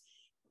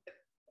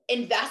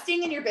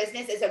 Investing in your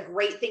business is a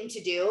great thing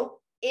to do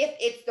if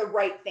it's the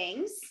right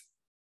things.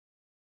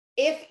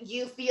 If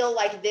you feel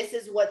like this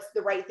is what's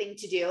the right thing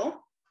to do.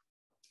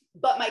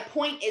 But my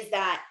point is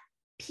that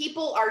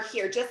people are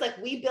here, just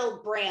like we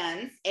build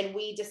brands and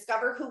we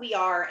discover who we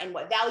are and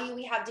what value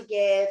we have to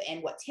give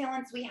and what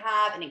talents we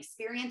have and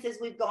experiences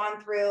we've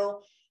gone through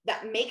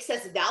that makes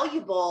us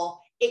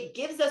valuable. It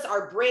gives us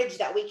our bridge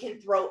that we can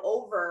throw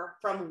over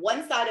from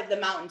one side of the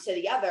mountain to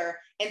the other,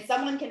 and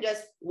someone can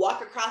just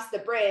walk across the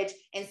bridge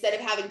instead of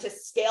having to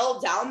scale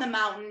down the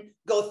mountain,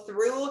 go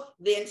through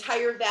the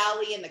entire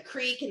valley and the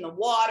creek and the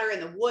water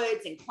and the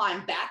woods and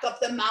climb back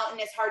up the mountain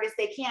as hard as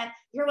they can.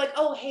 You're like,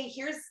 oh, hey,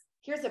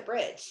 here's a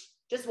bridge.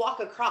 Just walk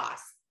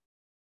across.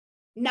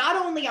 Not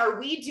only are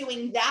we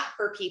doing that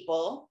for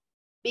people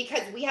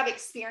because we have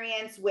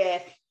experience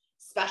with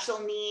special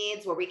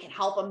needs where we can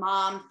help a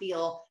mom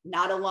feel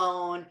not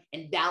alone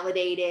and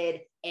validated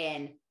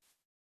and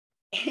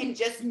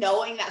just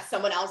knowing that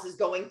someone else is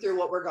going through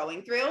what we're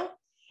going through.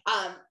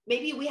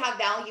 Maybe we have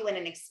value in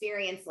an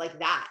experience like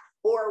that,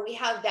 or we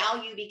have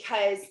value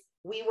because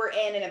we were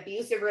in an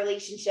abusive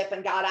relationship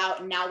and got out,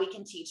 and now we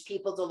can teach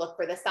people to look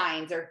for the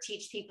signs or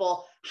teach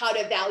people how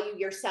to value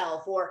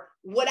yourself or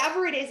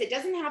whatever it is. It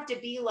doesn't have to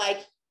be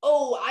like,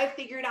 oh, I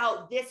figured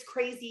out this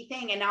crazy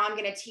thing and now I'm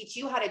going to teach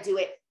you how to do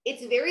it.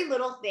 It's very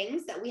little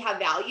things that we have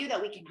value that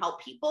we can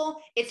help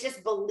people. It's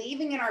just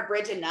believing in our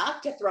bridge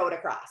enough to throw it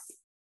across.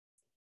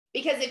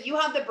 Because if you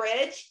have the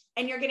bridge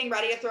and you're getting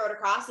ready to throw it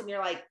across and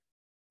you're like,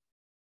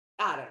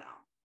 I don't know.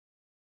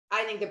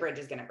 I think the bridge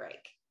is going to break.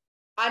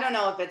 I don't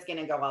know if it's going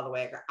to go all the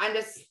way across. I'm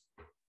just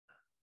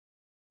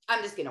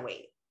going to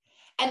wait.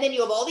 And then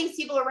you have all these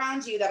people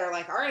around you that are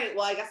like, all right,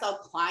 well, I guess I'll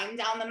climb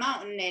down the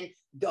mountain and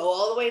go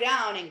all the way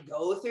down and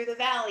go through the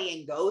valley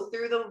and go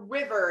through the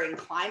river and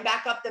climb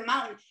back up the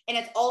mountain. And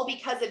it's all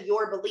because of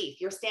your belief.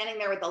 You're standing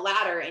there with the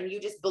ladder and you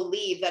just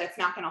believe that it's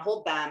not going to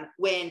hold them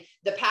when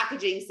the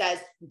packaging says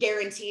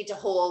guaranteed to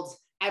hold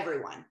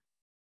everyone.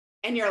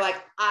 And you're like,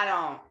 I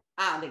don't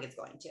think it's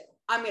going to.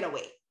 I'm going to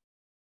wait.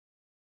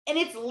 And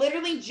it's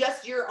literally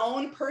just your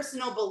own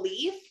personal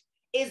belief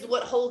is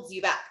what holds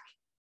you back.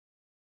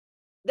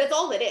 That's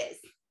all it is.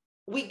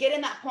 We get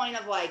in that point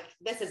of like,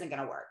 this isn't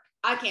going to work.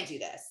 I can't do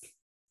this.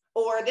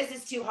 Or this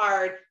is too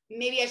hard.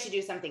 Maybe I should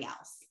do something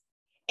else.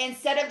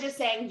 Instead of just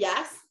saying,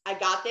 yes, I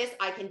got this.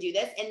 I can do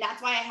this. And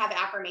that's why I have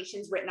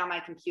affirmations written on my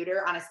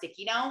computer on a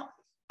sticky note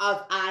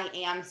of I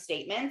am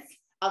statements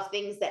of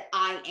things that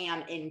I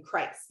am in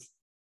Christ.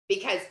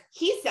 Because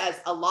he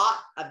says a lot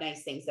of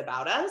nice things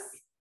about us,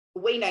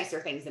 way nicer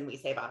things than we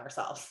say about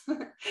ourselves.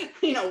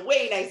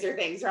 Way nicer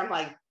things where I'm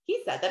like,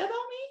 he said that about me?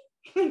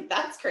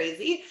 That's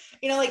crazy.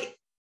 Like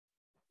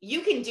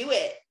you can do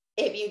it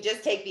if you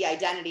just take the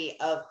identity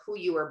of who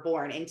you were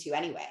born into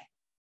anyway.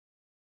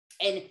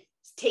 And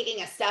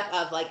taking a step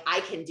of like, I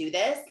can do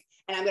this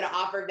and I'm going to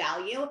offer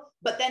value.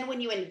 But then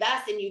when you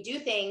invest and you do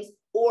things,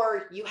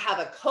 or you have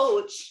a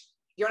coach,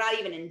 you're not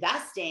even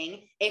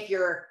investing. If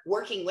you're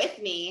working with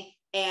me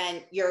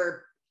and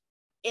you're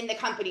in the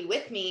company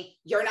with me,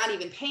 you're not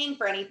even paying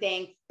for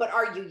anything, but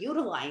are you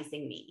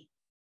utilizing me?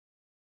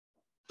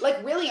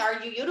 Like, really,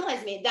 are you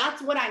utilizing me?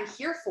 That's what I'm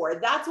here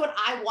for. That's what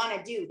I want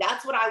to do.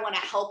 That's what I want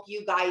to help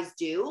you guys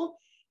do,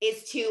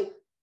 is to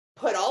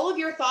put all of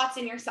your thoughts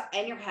in your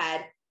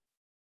head.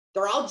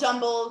 They're all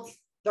jumbled.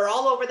 They're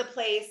all over the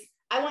place.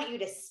 I want you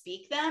to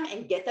speak them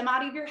and get them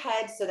out of your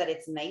head so that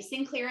it's nice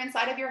and clear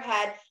inside of your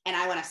head. And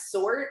I want to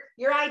sort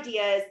your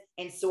ideas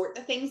and sort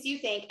the things you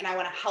think. And I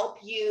want to help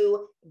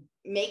you,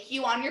 make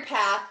you on your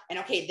path. And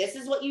okay, this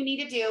is what you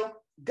need to do.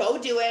 Go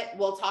do it.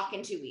 We'll talk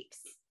in 2 weeks.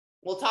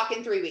 We'll talk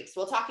in 3 weeks.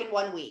 We'll talk in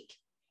 1 week.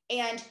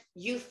 And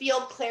you feel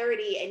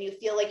clarity and you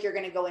feel like you're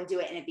going to go and do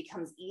it. And it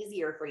becomes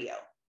easier for you.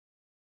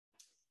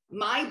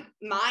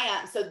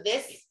 So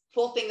this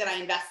full thing that I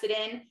invested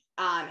in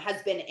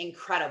has been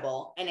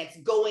incredible, and it's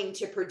going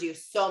to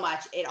produce so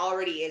much. It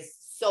already is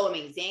so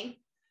amazing,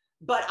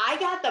 but I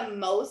got the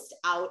most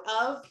out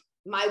of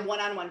my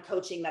one-on-one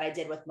coaching that I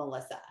did with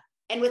Melissa.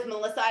 And with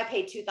Melissa, I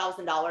paid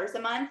 $2,000 a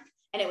month,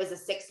 and it was a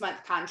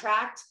 6-month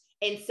contract.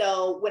 And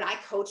so when I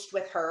coached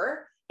with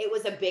her, it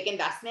was a big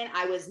investment.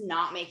 I was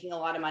not making a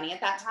lot of money at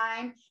that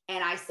time.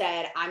 And I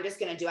said, I'm just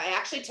going to do it. I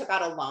actually took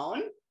out a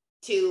loan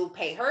to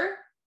pay her.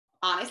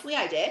 Honestly,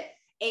 I did.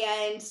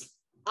 And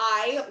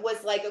I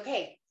was like,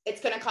 okay, it's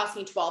going to cost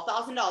me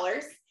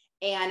 $12,000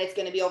 and it's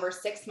going to be over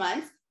 6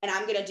 months. And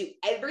I'm going to do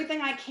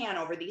everything I can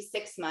over these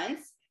 6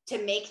 months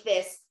to make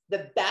this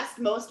the best,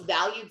 most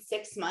valued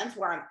 6 months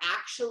where I'm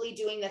actually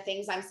doing the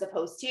things I'm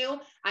supposed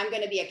to. I'm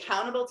going to be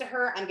accountable to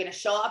her. I'm going to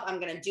show up. I'm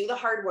going to do the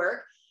hard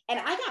work. And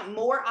I got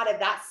more out of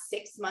that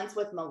 6 months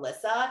with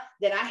Melissa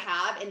than I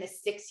have in the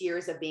 6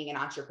 years of being an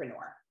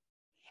entrepreneur.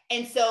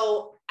 And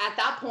so at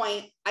that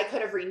point, I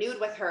could have renewed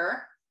with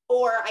her,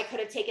 or I could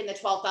have taken the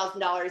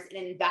 $12,000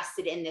 and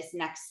invested in this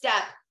next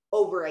step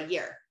over a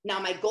year. Now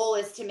my goal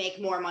is to make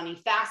more money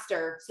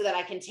faster so that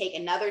I can take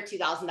another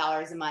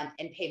 $2,000 a month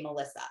and pay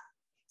Melissa,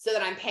 so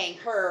that I'm paying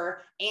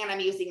her and I'm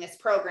using this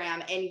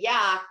program. And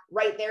yeah,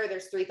 right there,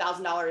 there's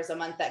 $3,000 a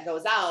month that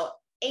goes out.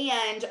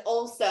 And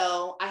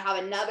also I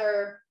have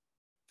another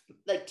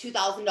like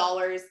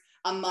 $2,000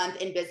 a month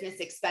in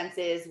business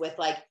expenses with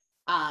like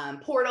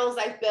portals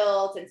I've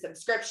built and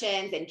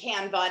subscriptions and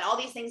Canva and all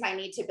these things I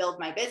need to build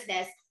my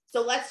business.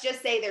 So let's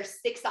just say there's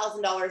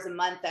 $6,000 a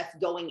month that's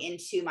going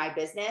into my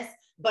business,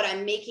 but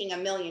I'm making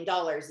 $1 million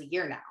a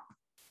year now.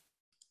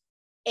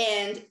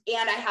 And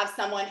I have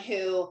someone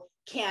who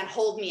can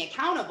hold me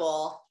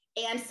accountable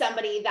and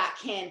somebody that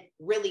can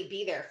really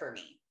be there for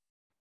me.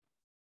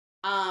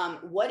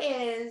 What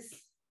is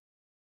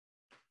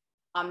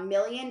 $1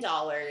 million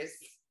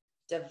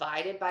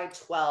divided by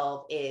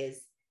 12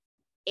 is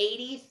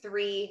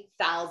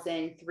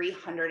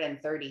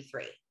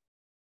 83,333.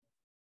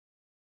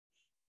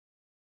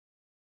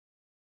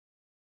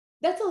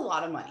 That's a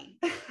lot of money.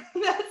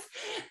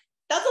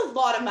 That's a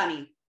lot of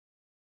money.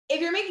 If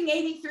you're making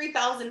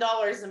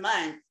 $83,000 a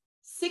month,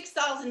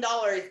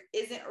 $6,000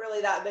 isn't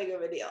really that big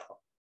of a deal.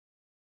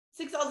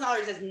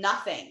 $6,000 is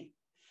nothing.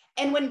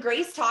 And when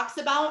Grace talks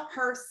about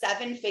her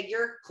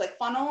 7-figure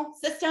ClickFunnels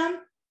system,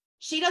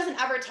 she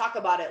doesn't ever talk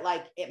about it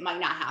like it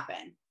might not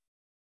happen.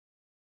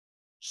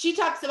 She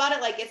talks about it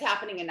like it's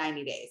happening in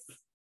 90 days.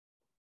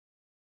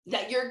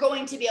 That you're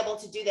going to be able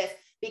to do this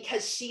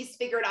because she's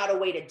figured out a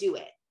way to do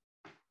it.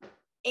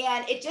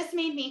 And it just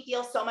made me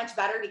feel so much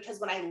better,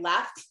 because when I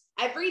left,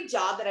 every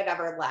job that I've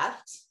ever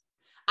left,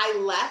 I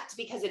left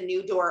because a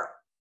new door,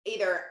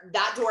 either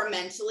that door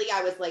mentally,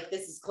 I was like,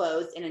 this is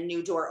closed, and a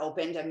new door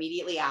opened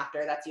immediately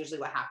after. That's usually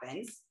what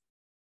happens.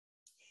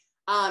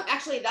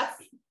 Actually, that's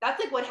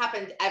like what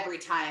happened every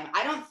time.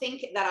 I don't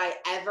think that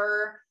I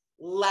ever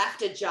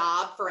left a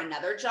job for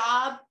another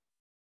job.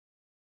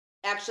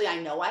 Actually, I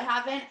know I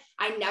haven't.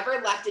 I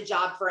never left a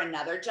job for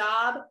another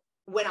job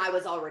when I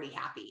was already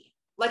happy.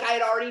 Like I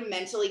had already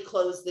mentally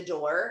closed the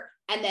door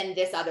and then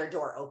this other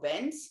door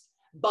opened.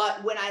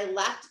 But when I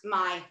left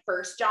my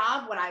first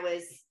job, when I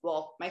was,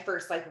 well, my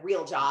first like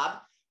real job,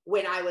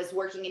 when I was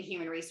working in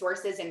human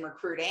resources and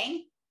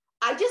recruiting,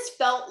 I just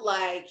felt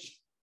like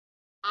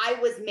I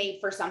was made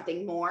for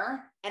something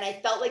more. And I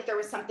felt like there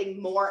was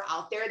something more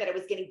out there that it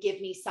was going to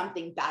give me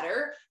something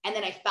better. And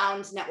then I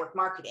found network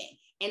marketing.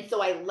 And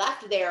so I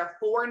left there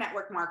for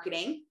network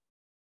marketing.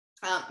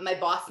 My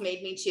boss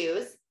made me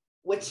choose,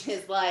 which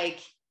is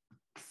like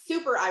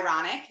super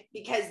ironic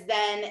because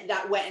then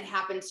that went and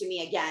happened to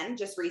me again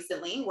just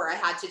recently where I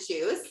had to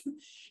choose.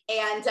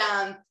 And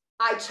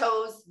I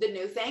chose the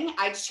new thing.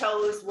 I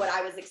chose what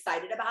I was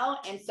excited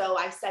about. And so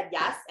I said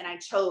yes, and I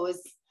chose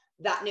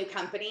that new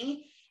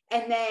company.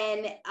 And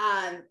then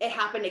it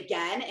happened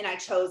again, and I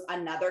chose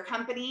another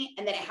company.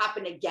 And then it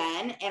happened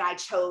again, and I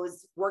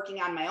chose working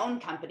on my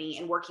own company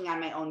and working on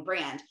my own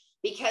brand,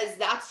 because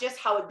that's just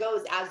how it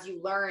goes as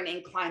you learn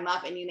and climb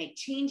up and you make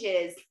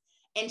changes.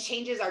 And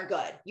changes are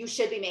good. You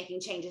should be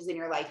making changes in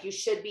your life. You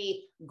should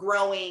be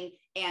growing,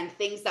 and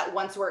things that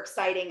once were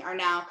exciting are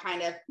now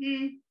kind of,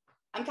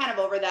 I'm kind of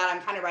over that.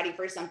 I'm kind of ready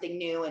for something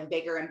new and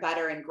bigger and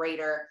better and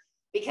greater,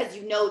 because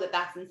you know that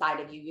that's inside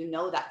of you. You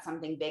know that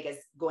something big is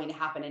going to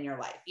happen in your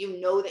life.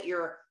 You know that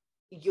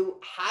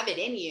you have it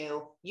in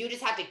you. You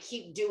just have to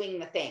keep doing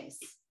the things.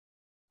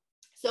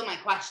 So my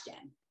question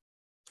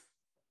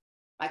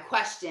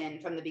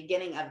from the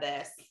beginning of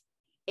this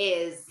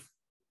is,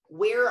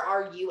 where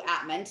are you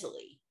at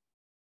mentally?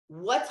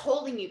 What's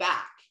holding you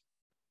back?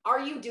 Are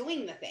you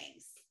doing the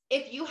things?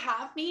 If you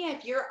have me,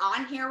 if you're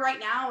on here right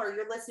now, or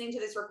you're listening to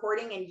this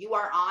recording and you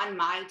are on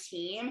my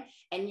team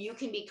and you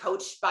can be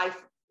coached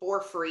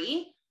for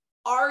free,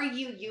 are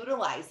you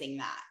utilizing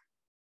that?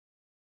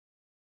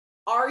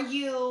 Are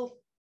you,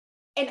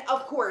 and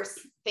of course,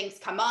 things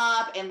come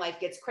up and life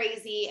gets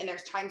crazy and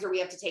there's times where we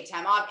have to take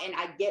time off, and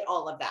I get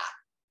all of that.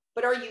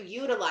 But are you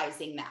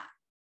utilizing that?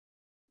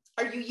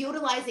 Are you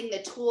utilizing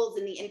the tools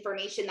and the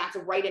information that's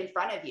right in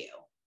front of you?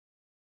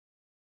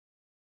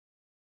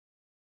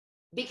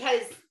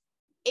 Because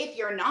if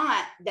you're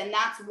not, then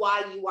that's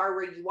why you are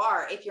where you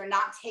are. If you're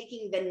not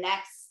taking the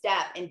next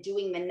step and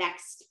doing the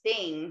next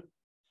thing,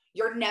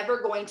 you're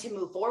never going to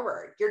move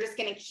forward. You're just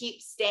going to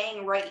keep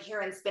staying right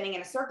here and spinning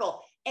in a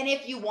circle. And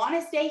if you want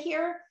to stay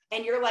here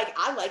and you're like,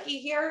 I like it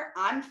here,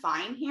 I'm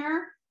fine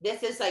here,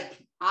 this is like,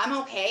 I'm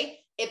okay.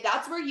 If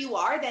that's where you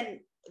are,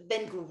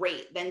 then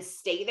great, then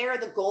stay there.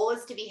 The goal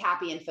is to be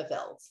happy and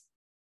fulfilled.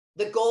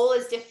 The goal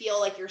is to feel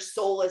like your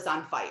soul is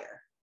on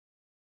fire,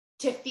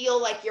 to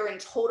feel like you're in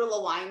total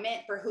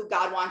alignment for who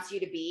God wants you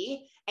to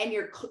be, and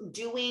you're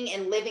doing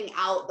and living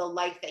out the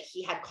life that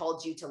He had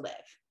called you to live.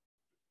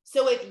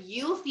 So if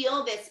you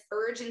feel this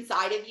urge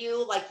inside of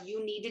you, like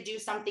you need to do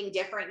something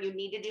different, you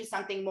need to do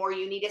something more,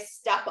 you need to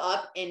step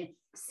up and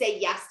say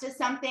yes to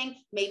something,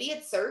 maybe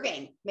it's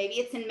serving, maybe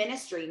it's in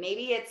ministry,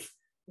 maybe it's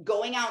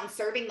going out and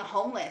serving the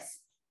homeless.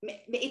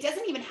 It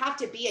doesn't even have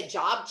to be a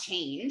job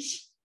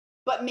change,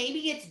 but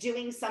maybe it's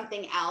doing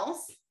something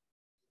else.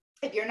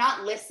 If you're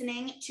not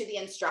listening to the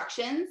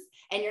instructions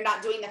and you're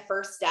not doing the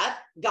first step,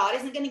 God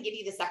isn't going to give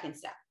you the second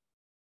step,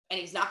 and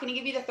He's not going to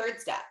give you the third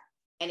step,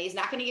 and He's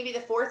not going to give you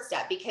the fourth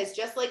step, because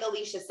just like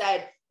Alicia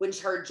said, when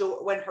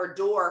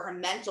her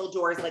mental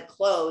door is like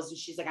closed and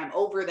she's like, I'm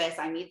over this,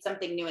 I need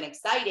something new and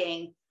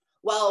exciting.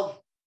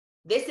 Well,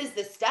 this is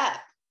the step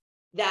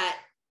that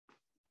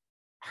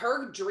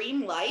her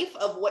dream life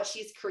of what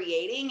she's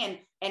creating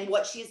and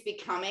what she's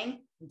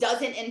becoming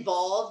doesn't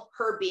involve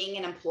her being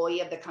an employee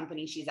of the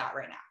company she's at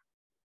right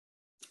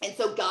now. And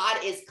so God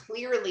is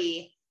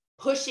clearly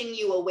pushing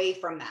you away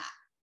from that.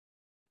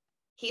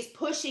 He's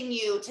pushing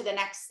you to the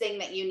next thing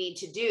that you need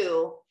to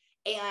do.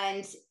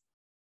 And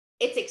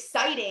it's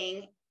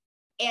exciting.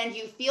 And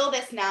you feel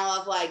this now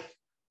of like,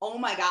 oh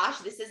my gosh,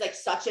 this is like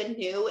such a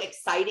new,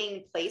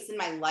 exciting place in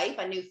my life,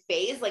 a new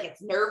phase. Like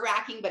it's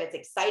nerve-wracking, but it's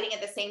exciting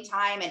at the same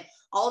time. And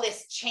all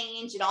this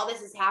change and all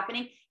this is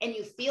happening. And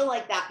you feel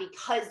like that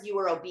because you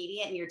were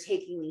obedient and you're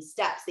taking these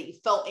steps that you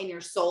felt in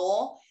your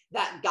soul,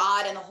 that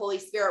God and the Holy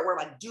Spirit were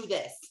like, do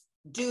this,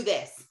 do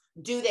this,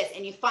 do this.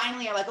 And you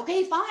finally are like,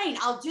 okay, fine,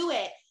 I'll do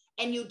it.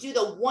 And you do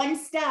the one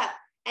step.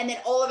 And then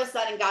all of a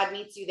sudden God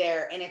meets you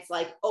there. And it's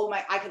like, oh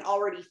my, I can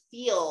already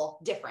feel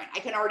different. I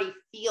can already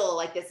feel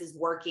like this is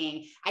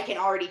working. I can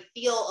already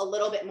feel a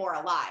little bit more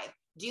alive.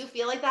 Do you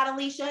feel like that,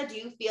 Alicia? Do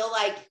you feel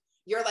like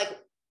you're like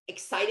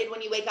excited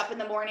when you wake up in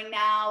the morning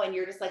now and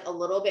you're just like a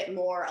little bit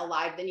more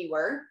alive than you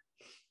were?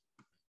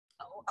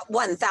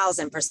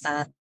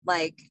 1000%.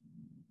 Like,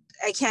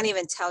 I can't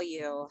even tell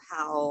you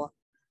how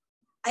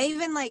I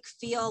even like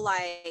feel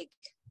like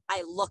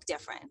I look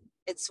different.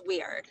 It's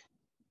weird.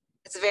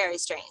 It's very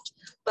strange,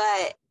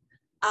 but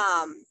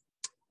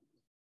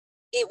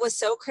it was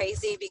so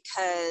crazy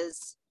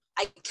because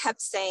I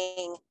kept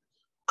saying,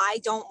 I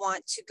don't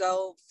want to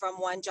go from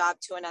one job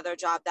to another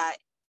job that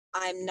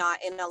I'm not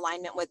in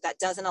alignment with, that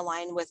doesn't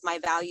align with my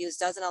values,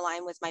 doesn't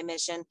align with my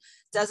mission,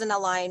 doesn't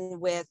align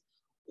with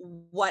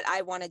what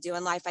I want to do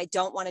in life. I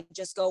don't want to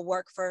just go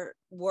work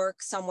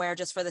somewhere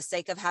just for the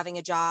sake of having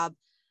a job.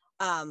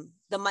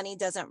 The money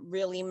doesn't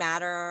really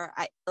matter.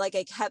 I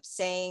kept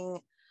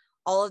saying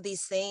all of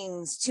these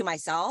things to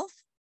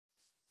myself.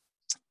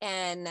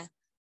 And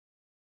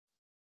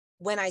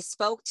when I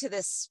spoke to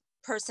this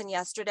person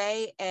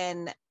yesterday,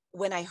 and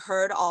when I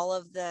heard all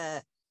of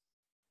the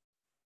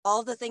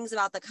things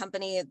about the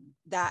company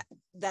that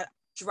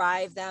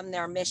drive them,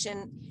 their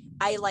mission,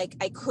 I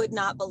could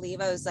not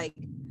believe. I was like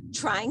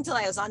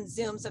I was on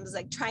Zoom, so I was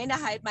like trying to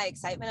hide my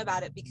excitement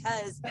about it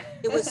because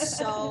it was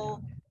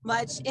so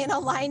much in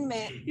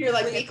alignment. You're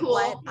like, with be cool,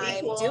 what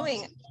I'm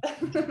doing.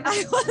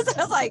 I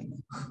was like,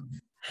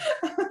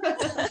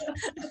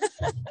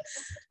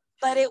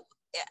 but it,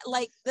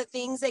 like the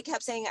things they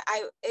kept saying,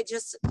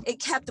 it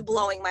kept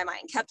blowing my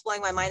mind.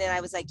 And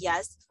I was like,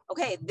 yes,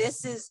 okay,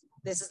 this is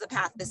the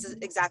path. This is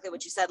exactly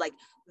what you said. Like,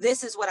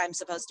 this is what I'm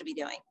supposed to be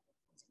doing.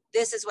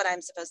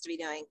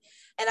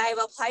 And I've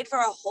applied for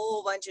a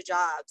whole bunch of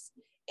jobs,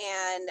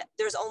 and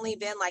there's only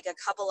been like a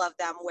couple of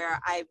them where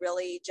I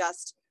really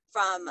just,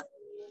 from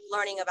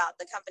learning about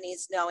the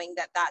companies, knowing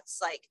that that's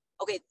like,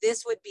 okay,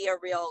 this would be a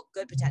real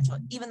good potential,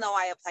 even though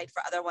I applied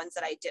for other ones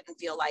that I didn't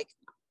feel like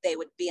they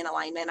would be in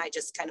alignment. I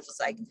just kind of was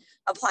like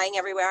applying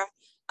everywhere.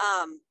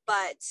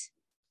 But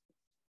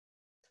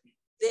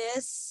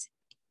this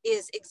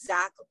is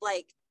exactly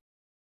like,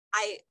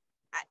 I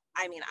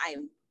mean,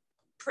 I'm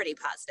pretty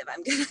positive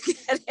I'm going to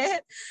get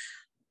it,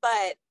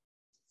 but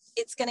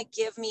it's going to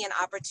give me an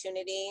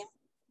opportunity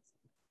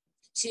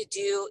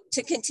to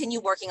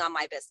continue working on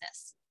my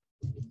business,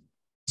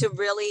 to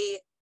really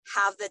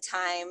have the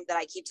time that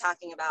I keep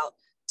talking about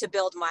to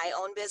build my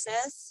own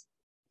business.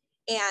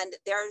 And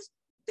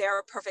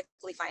they're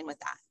perfectly fine with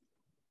that.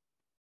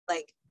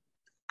 Like,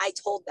 I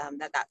told them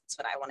that that's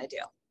what I want to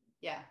do.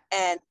 Yeah.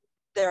 And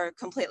they're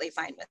completely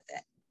fine with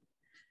it.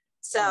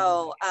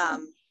 So,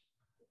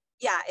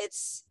 yeah,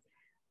 it's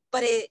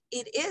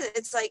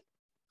like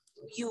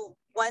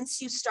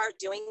once you start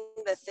doing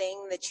the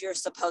thing that you're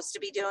supposed to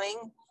be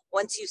doing,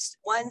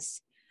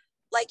 once,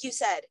 like you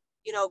said,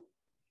 you know,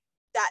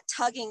 that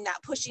tugging,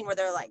 that pushing where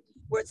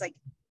it's like,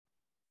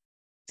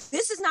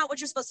 this is not what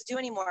you're supposed to do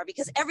anymore,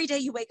 because every day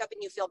you wake up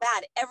and you feel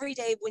bad. Every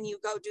day when you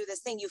go do this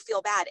thing, you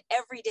feel bad.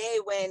 Every day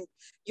when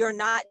you're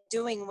not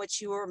doing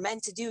what you were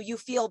meant to do, you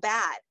feel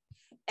bad.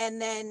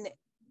 And then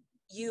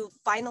you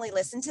finally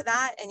listen to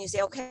that and you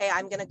say, okay,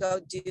 I'm going to go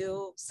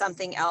do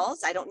something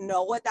else. I don't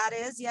know what that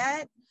is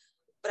yet,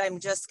 but I'm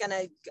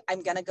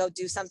going to go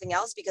do something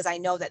else because I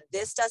know that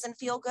this doesn't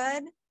feel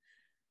good.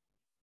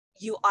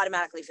 You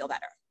automatically feel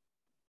better.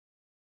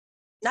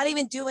 Not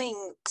even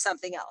doing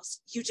something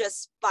else. You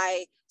just,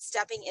 by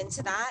stepping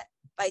into that,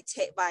 by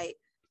taking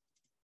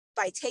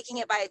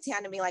it by its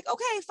hand and being like,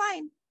 okay,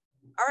 fine.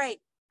 All right.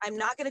 I'm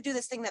not going to do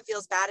this thing that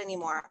feels bad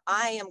anymore.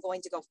 I am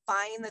going to go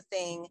find the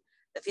thing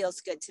that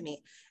feels good to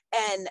me.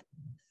 And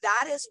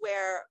that is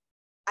where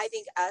I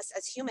think us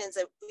as humans,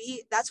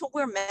 that's what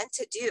we're meant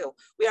to do.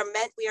 We are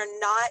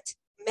not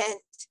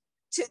meant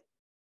to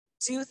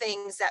do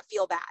things that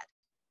feel bad.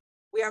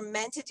 We are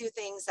meant to do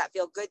things that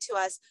feel good to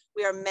us.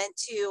 We are meant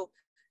to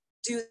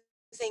do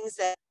things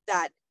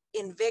that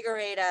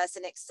invigorate us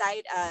and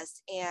excite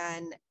us.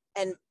 And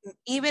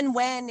even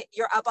when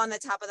you're up on the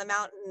top of the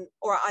mountain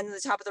or on the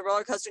top of the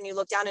roller coaster and you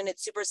look down and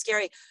it's super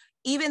scary,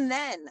 even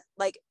then,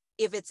 like,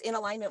 if it's in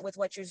alignment with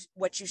what you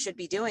should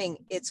be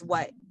doing, it's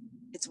what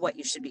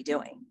you should be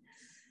doing.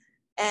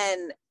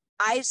 And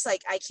I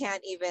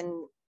can't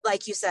even,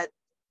 like you said,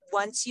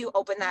 once you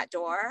open that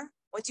door,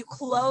 once you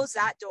close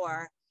that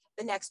door,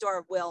 the next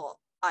door will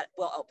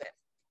open.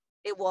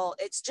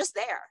 It's just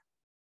there.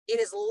 It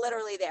is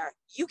literally there.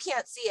 You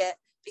can't see it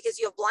because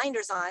you have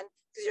blinders on,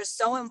 because you're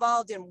so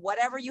involved in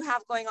whatever you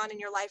have going on in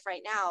your life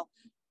right now.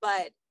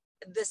 But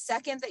the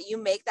second that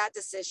you make that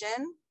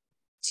decision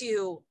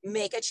to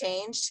make a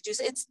change, to do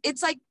so,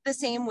 it's like the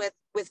same with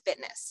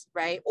fitness,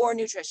 right? Or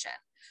nutrition.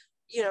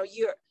 You know,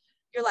 you're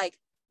like,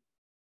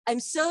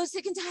 I'm so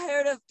sick and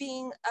tired of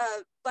being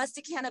a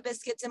busted can of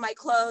biscuits in my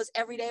clothes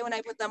every day when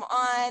I put them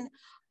on.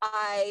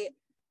 I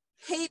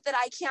hate that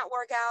I can't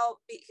work out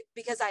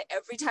because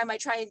every time I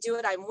try and do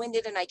it, I'm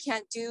winded and I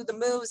can't do the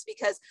moves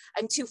because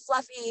I'm too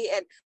fluffy.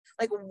 And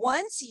like,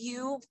 once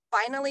you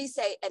finally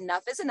say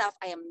enough is enough,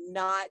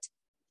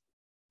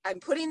 I'm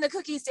putting the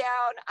cookies down,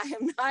 I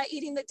am not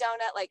eating the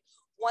donut. Like,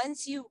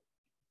 once you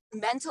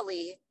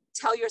mentally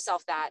tell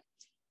yourself that,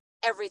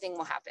 everything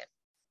will happen.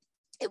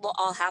 It will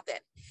all happen.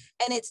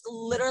 And it's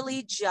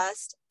literally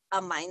just a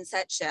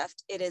mindset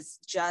shift. It is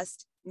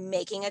just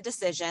making a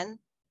decision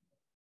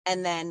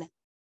and then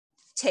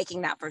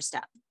taking that first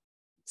step.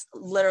 It's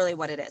literally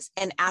what it is.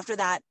 And after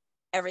that,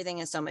 everything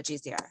is so much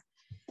easier.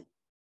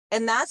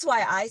 And that's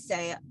why I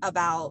say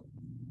about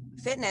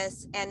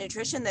fitness and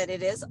nutrition that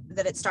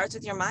it starts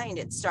with your mind.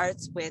 It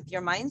starts with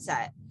your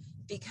mindset,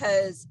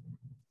 because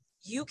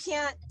you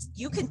can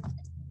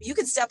You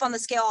can step on the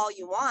scale all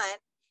you want,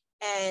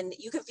 and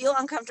you can feel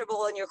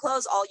uncomfortable in your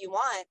clothes all you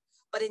want,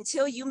 but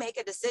until you make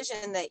a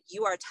decision that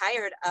you are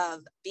tired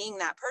of being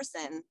that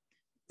person,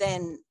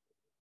 then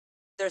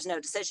there's no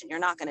decision. You're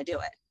not going to do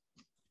it.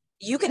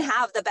 You can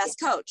have the best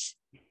coach.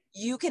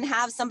 You can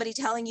have somebody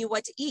telling you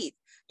what to eat.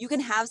 You can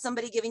have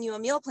somebody giving you a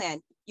meal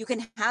plan. You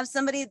can have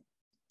somebody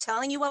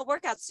telling you what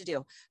workouts to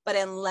do. But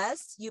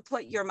unless you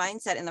put your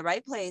mindset in the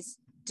right place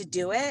to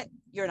do it,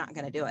 you're not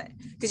going to do it,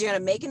 because you're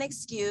going to make an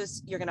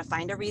excuse. You're going to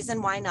find a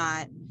reason why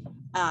not.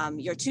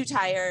 You're too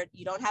tired.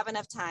 You don't have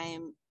enough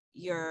time.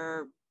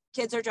 Your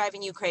kids are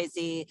driving you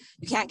crazy.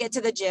 You can't get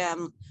to the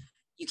gym.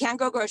 You can't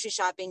go grocery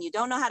shopping. You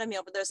don't know how to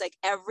meal, but there's like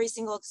every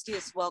single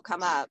excuse will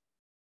come up.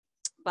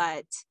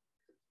 But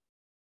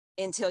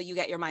until you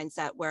get your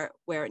mindset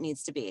where it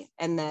needs to be,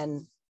 and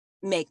then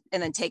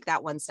take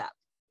that one step.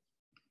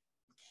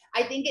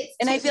 I think it's,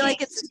 and I feel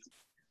like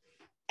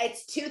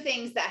it's two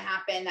things that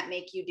happen that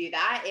make you do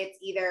that. It's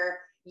either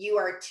you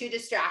are too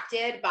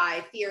distracted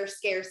by fear,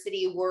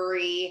 scarcity,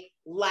 worry,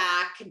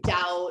 lack,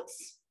 doubt.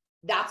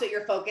 That's what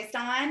you're focused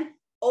on.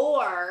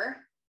 Or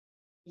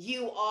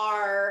you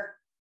are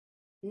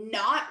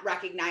not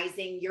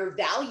recognizing your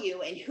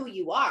value and who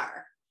you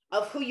are,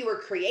 of who you were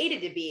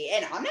created to be.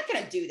 And I'm not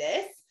going to do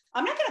this.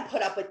 I'm not going to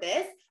put up with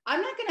this.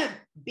 I'm not going to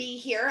be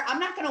here. I'm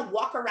not going to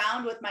walk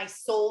around with my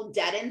soul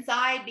dead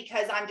inside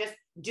because I'm just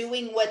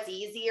doing what's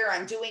easier.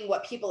 I'm doing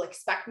what people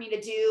expect me to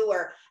do,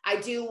 or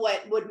I do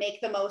what would make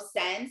the most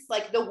sense.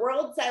 Like the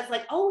world says,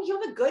 like, oh, you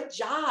have a good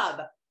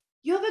job.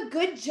 You have a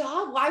good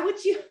job. Why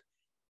would you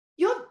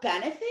have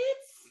benefits?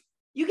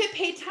 You get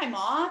paid time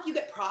off. You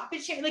get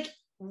profit sharing. Like,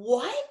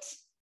 what?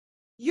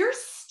 You're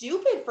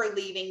stupid for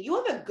leaving. You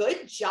have a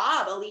good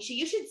job, Alicia.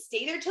 You should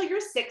stay there till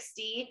you're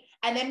 60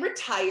 and then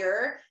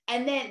retire.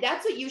 And then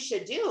that's what you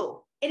should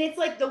do. And it's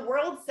like the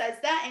world says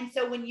that. And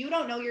so when you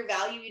don't know your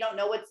value, you don't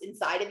know what's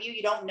inside of you,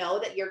 you don't know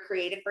that you're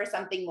created for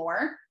something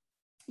more,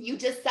 you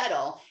just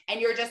settle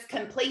and you're just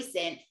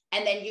complacent.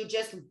 And then you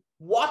just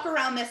walk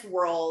around this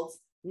world,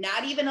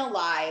 not even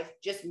alive,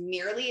 just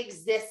merely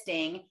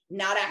existing,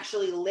 not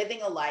actually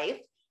living a life.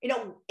 You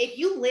know, if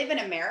you live in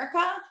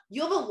America,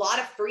 you have a lot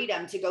of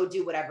freedom to go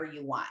do whatever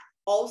you want.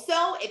 Also,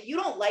 if you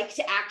don't like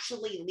to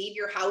actually leave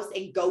your house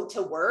and go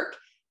to work,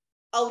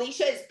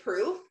 Alicia is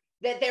proof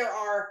that there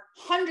are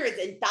hundreds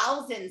and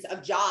thousands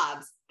of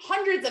jobs,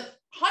 hundred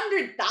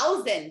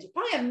thousand,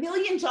 probably a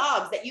million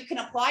jobs that you can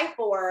apply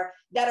for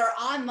that are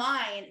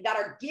online, that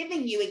are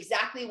giving you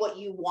exactly what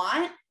you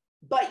want,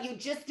 but you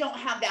just don't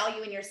have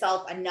value in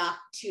yourself enough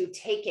to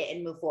take it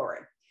and move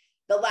forward.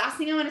 The last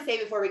thing I want to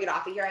say before we get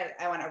off of here,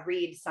 I want to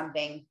read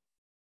something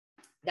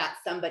that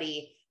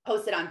somebody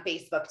posted on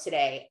Facebook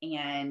today,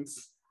 and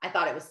I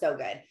thought it was so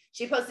good.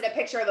 She posted a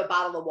picture of a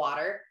bottle of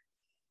water,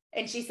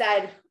 and she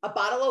said, a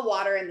bottle of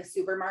water in the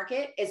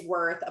supermarket is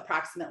worth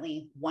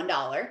approximately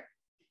 $1.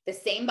 The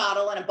same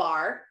bottle in a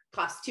bar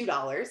costs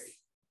 $2.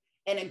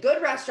 In a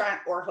good restaurant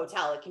or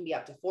hotel, it can be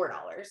up to $4,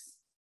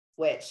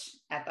 which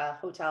at the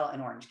hotel in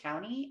Orange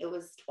County, it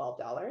was $12.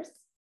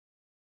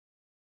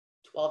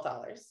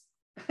 $12.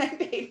 I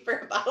paid for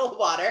a bottle of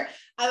water.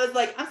 I was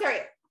like, I'm sorry,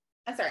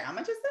 how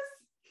much is this?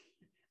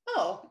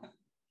 Oh,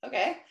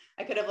 okay.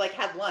 I could have like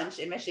had lunch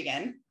in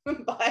Michigan,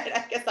 but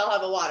I guess I'll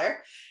have a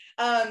water.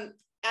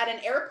 At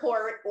an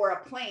airport or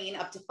a plane,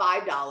 up to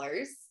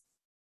 $5.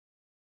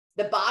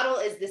 The bottle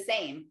is the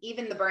same,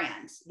 even the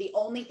brand. The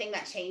only thing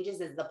that changes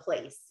is the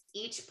place.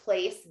 Each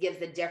place gives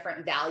a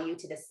different value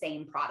to the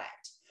same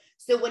product.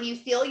 So when you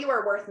feel you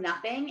are worth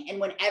nothing and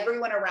when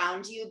everyone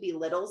around you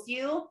belittles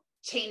you,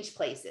 change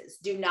places.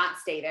 Do not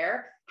stay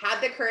there. Have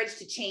the courage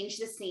to change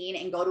the scene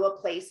and go to a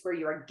place where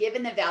you are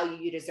given the value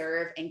you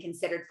deserve and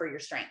considered for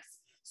your strengths.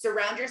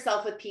 Surround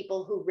yourself with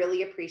people who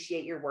really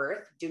appreciate your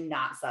worth. Do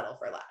not settle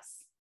for less.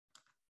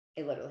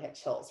 I literally had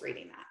chills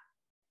reading that.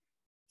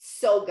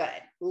 So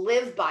good.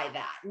 Live by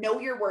that. Know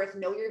your worth,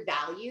 know your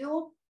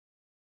value.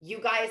 You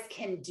guys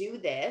can do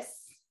this.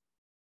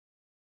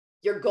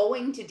 You're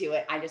going to do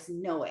it. I just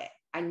know it.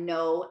 I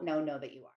know that you are.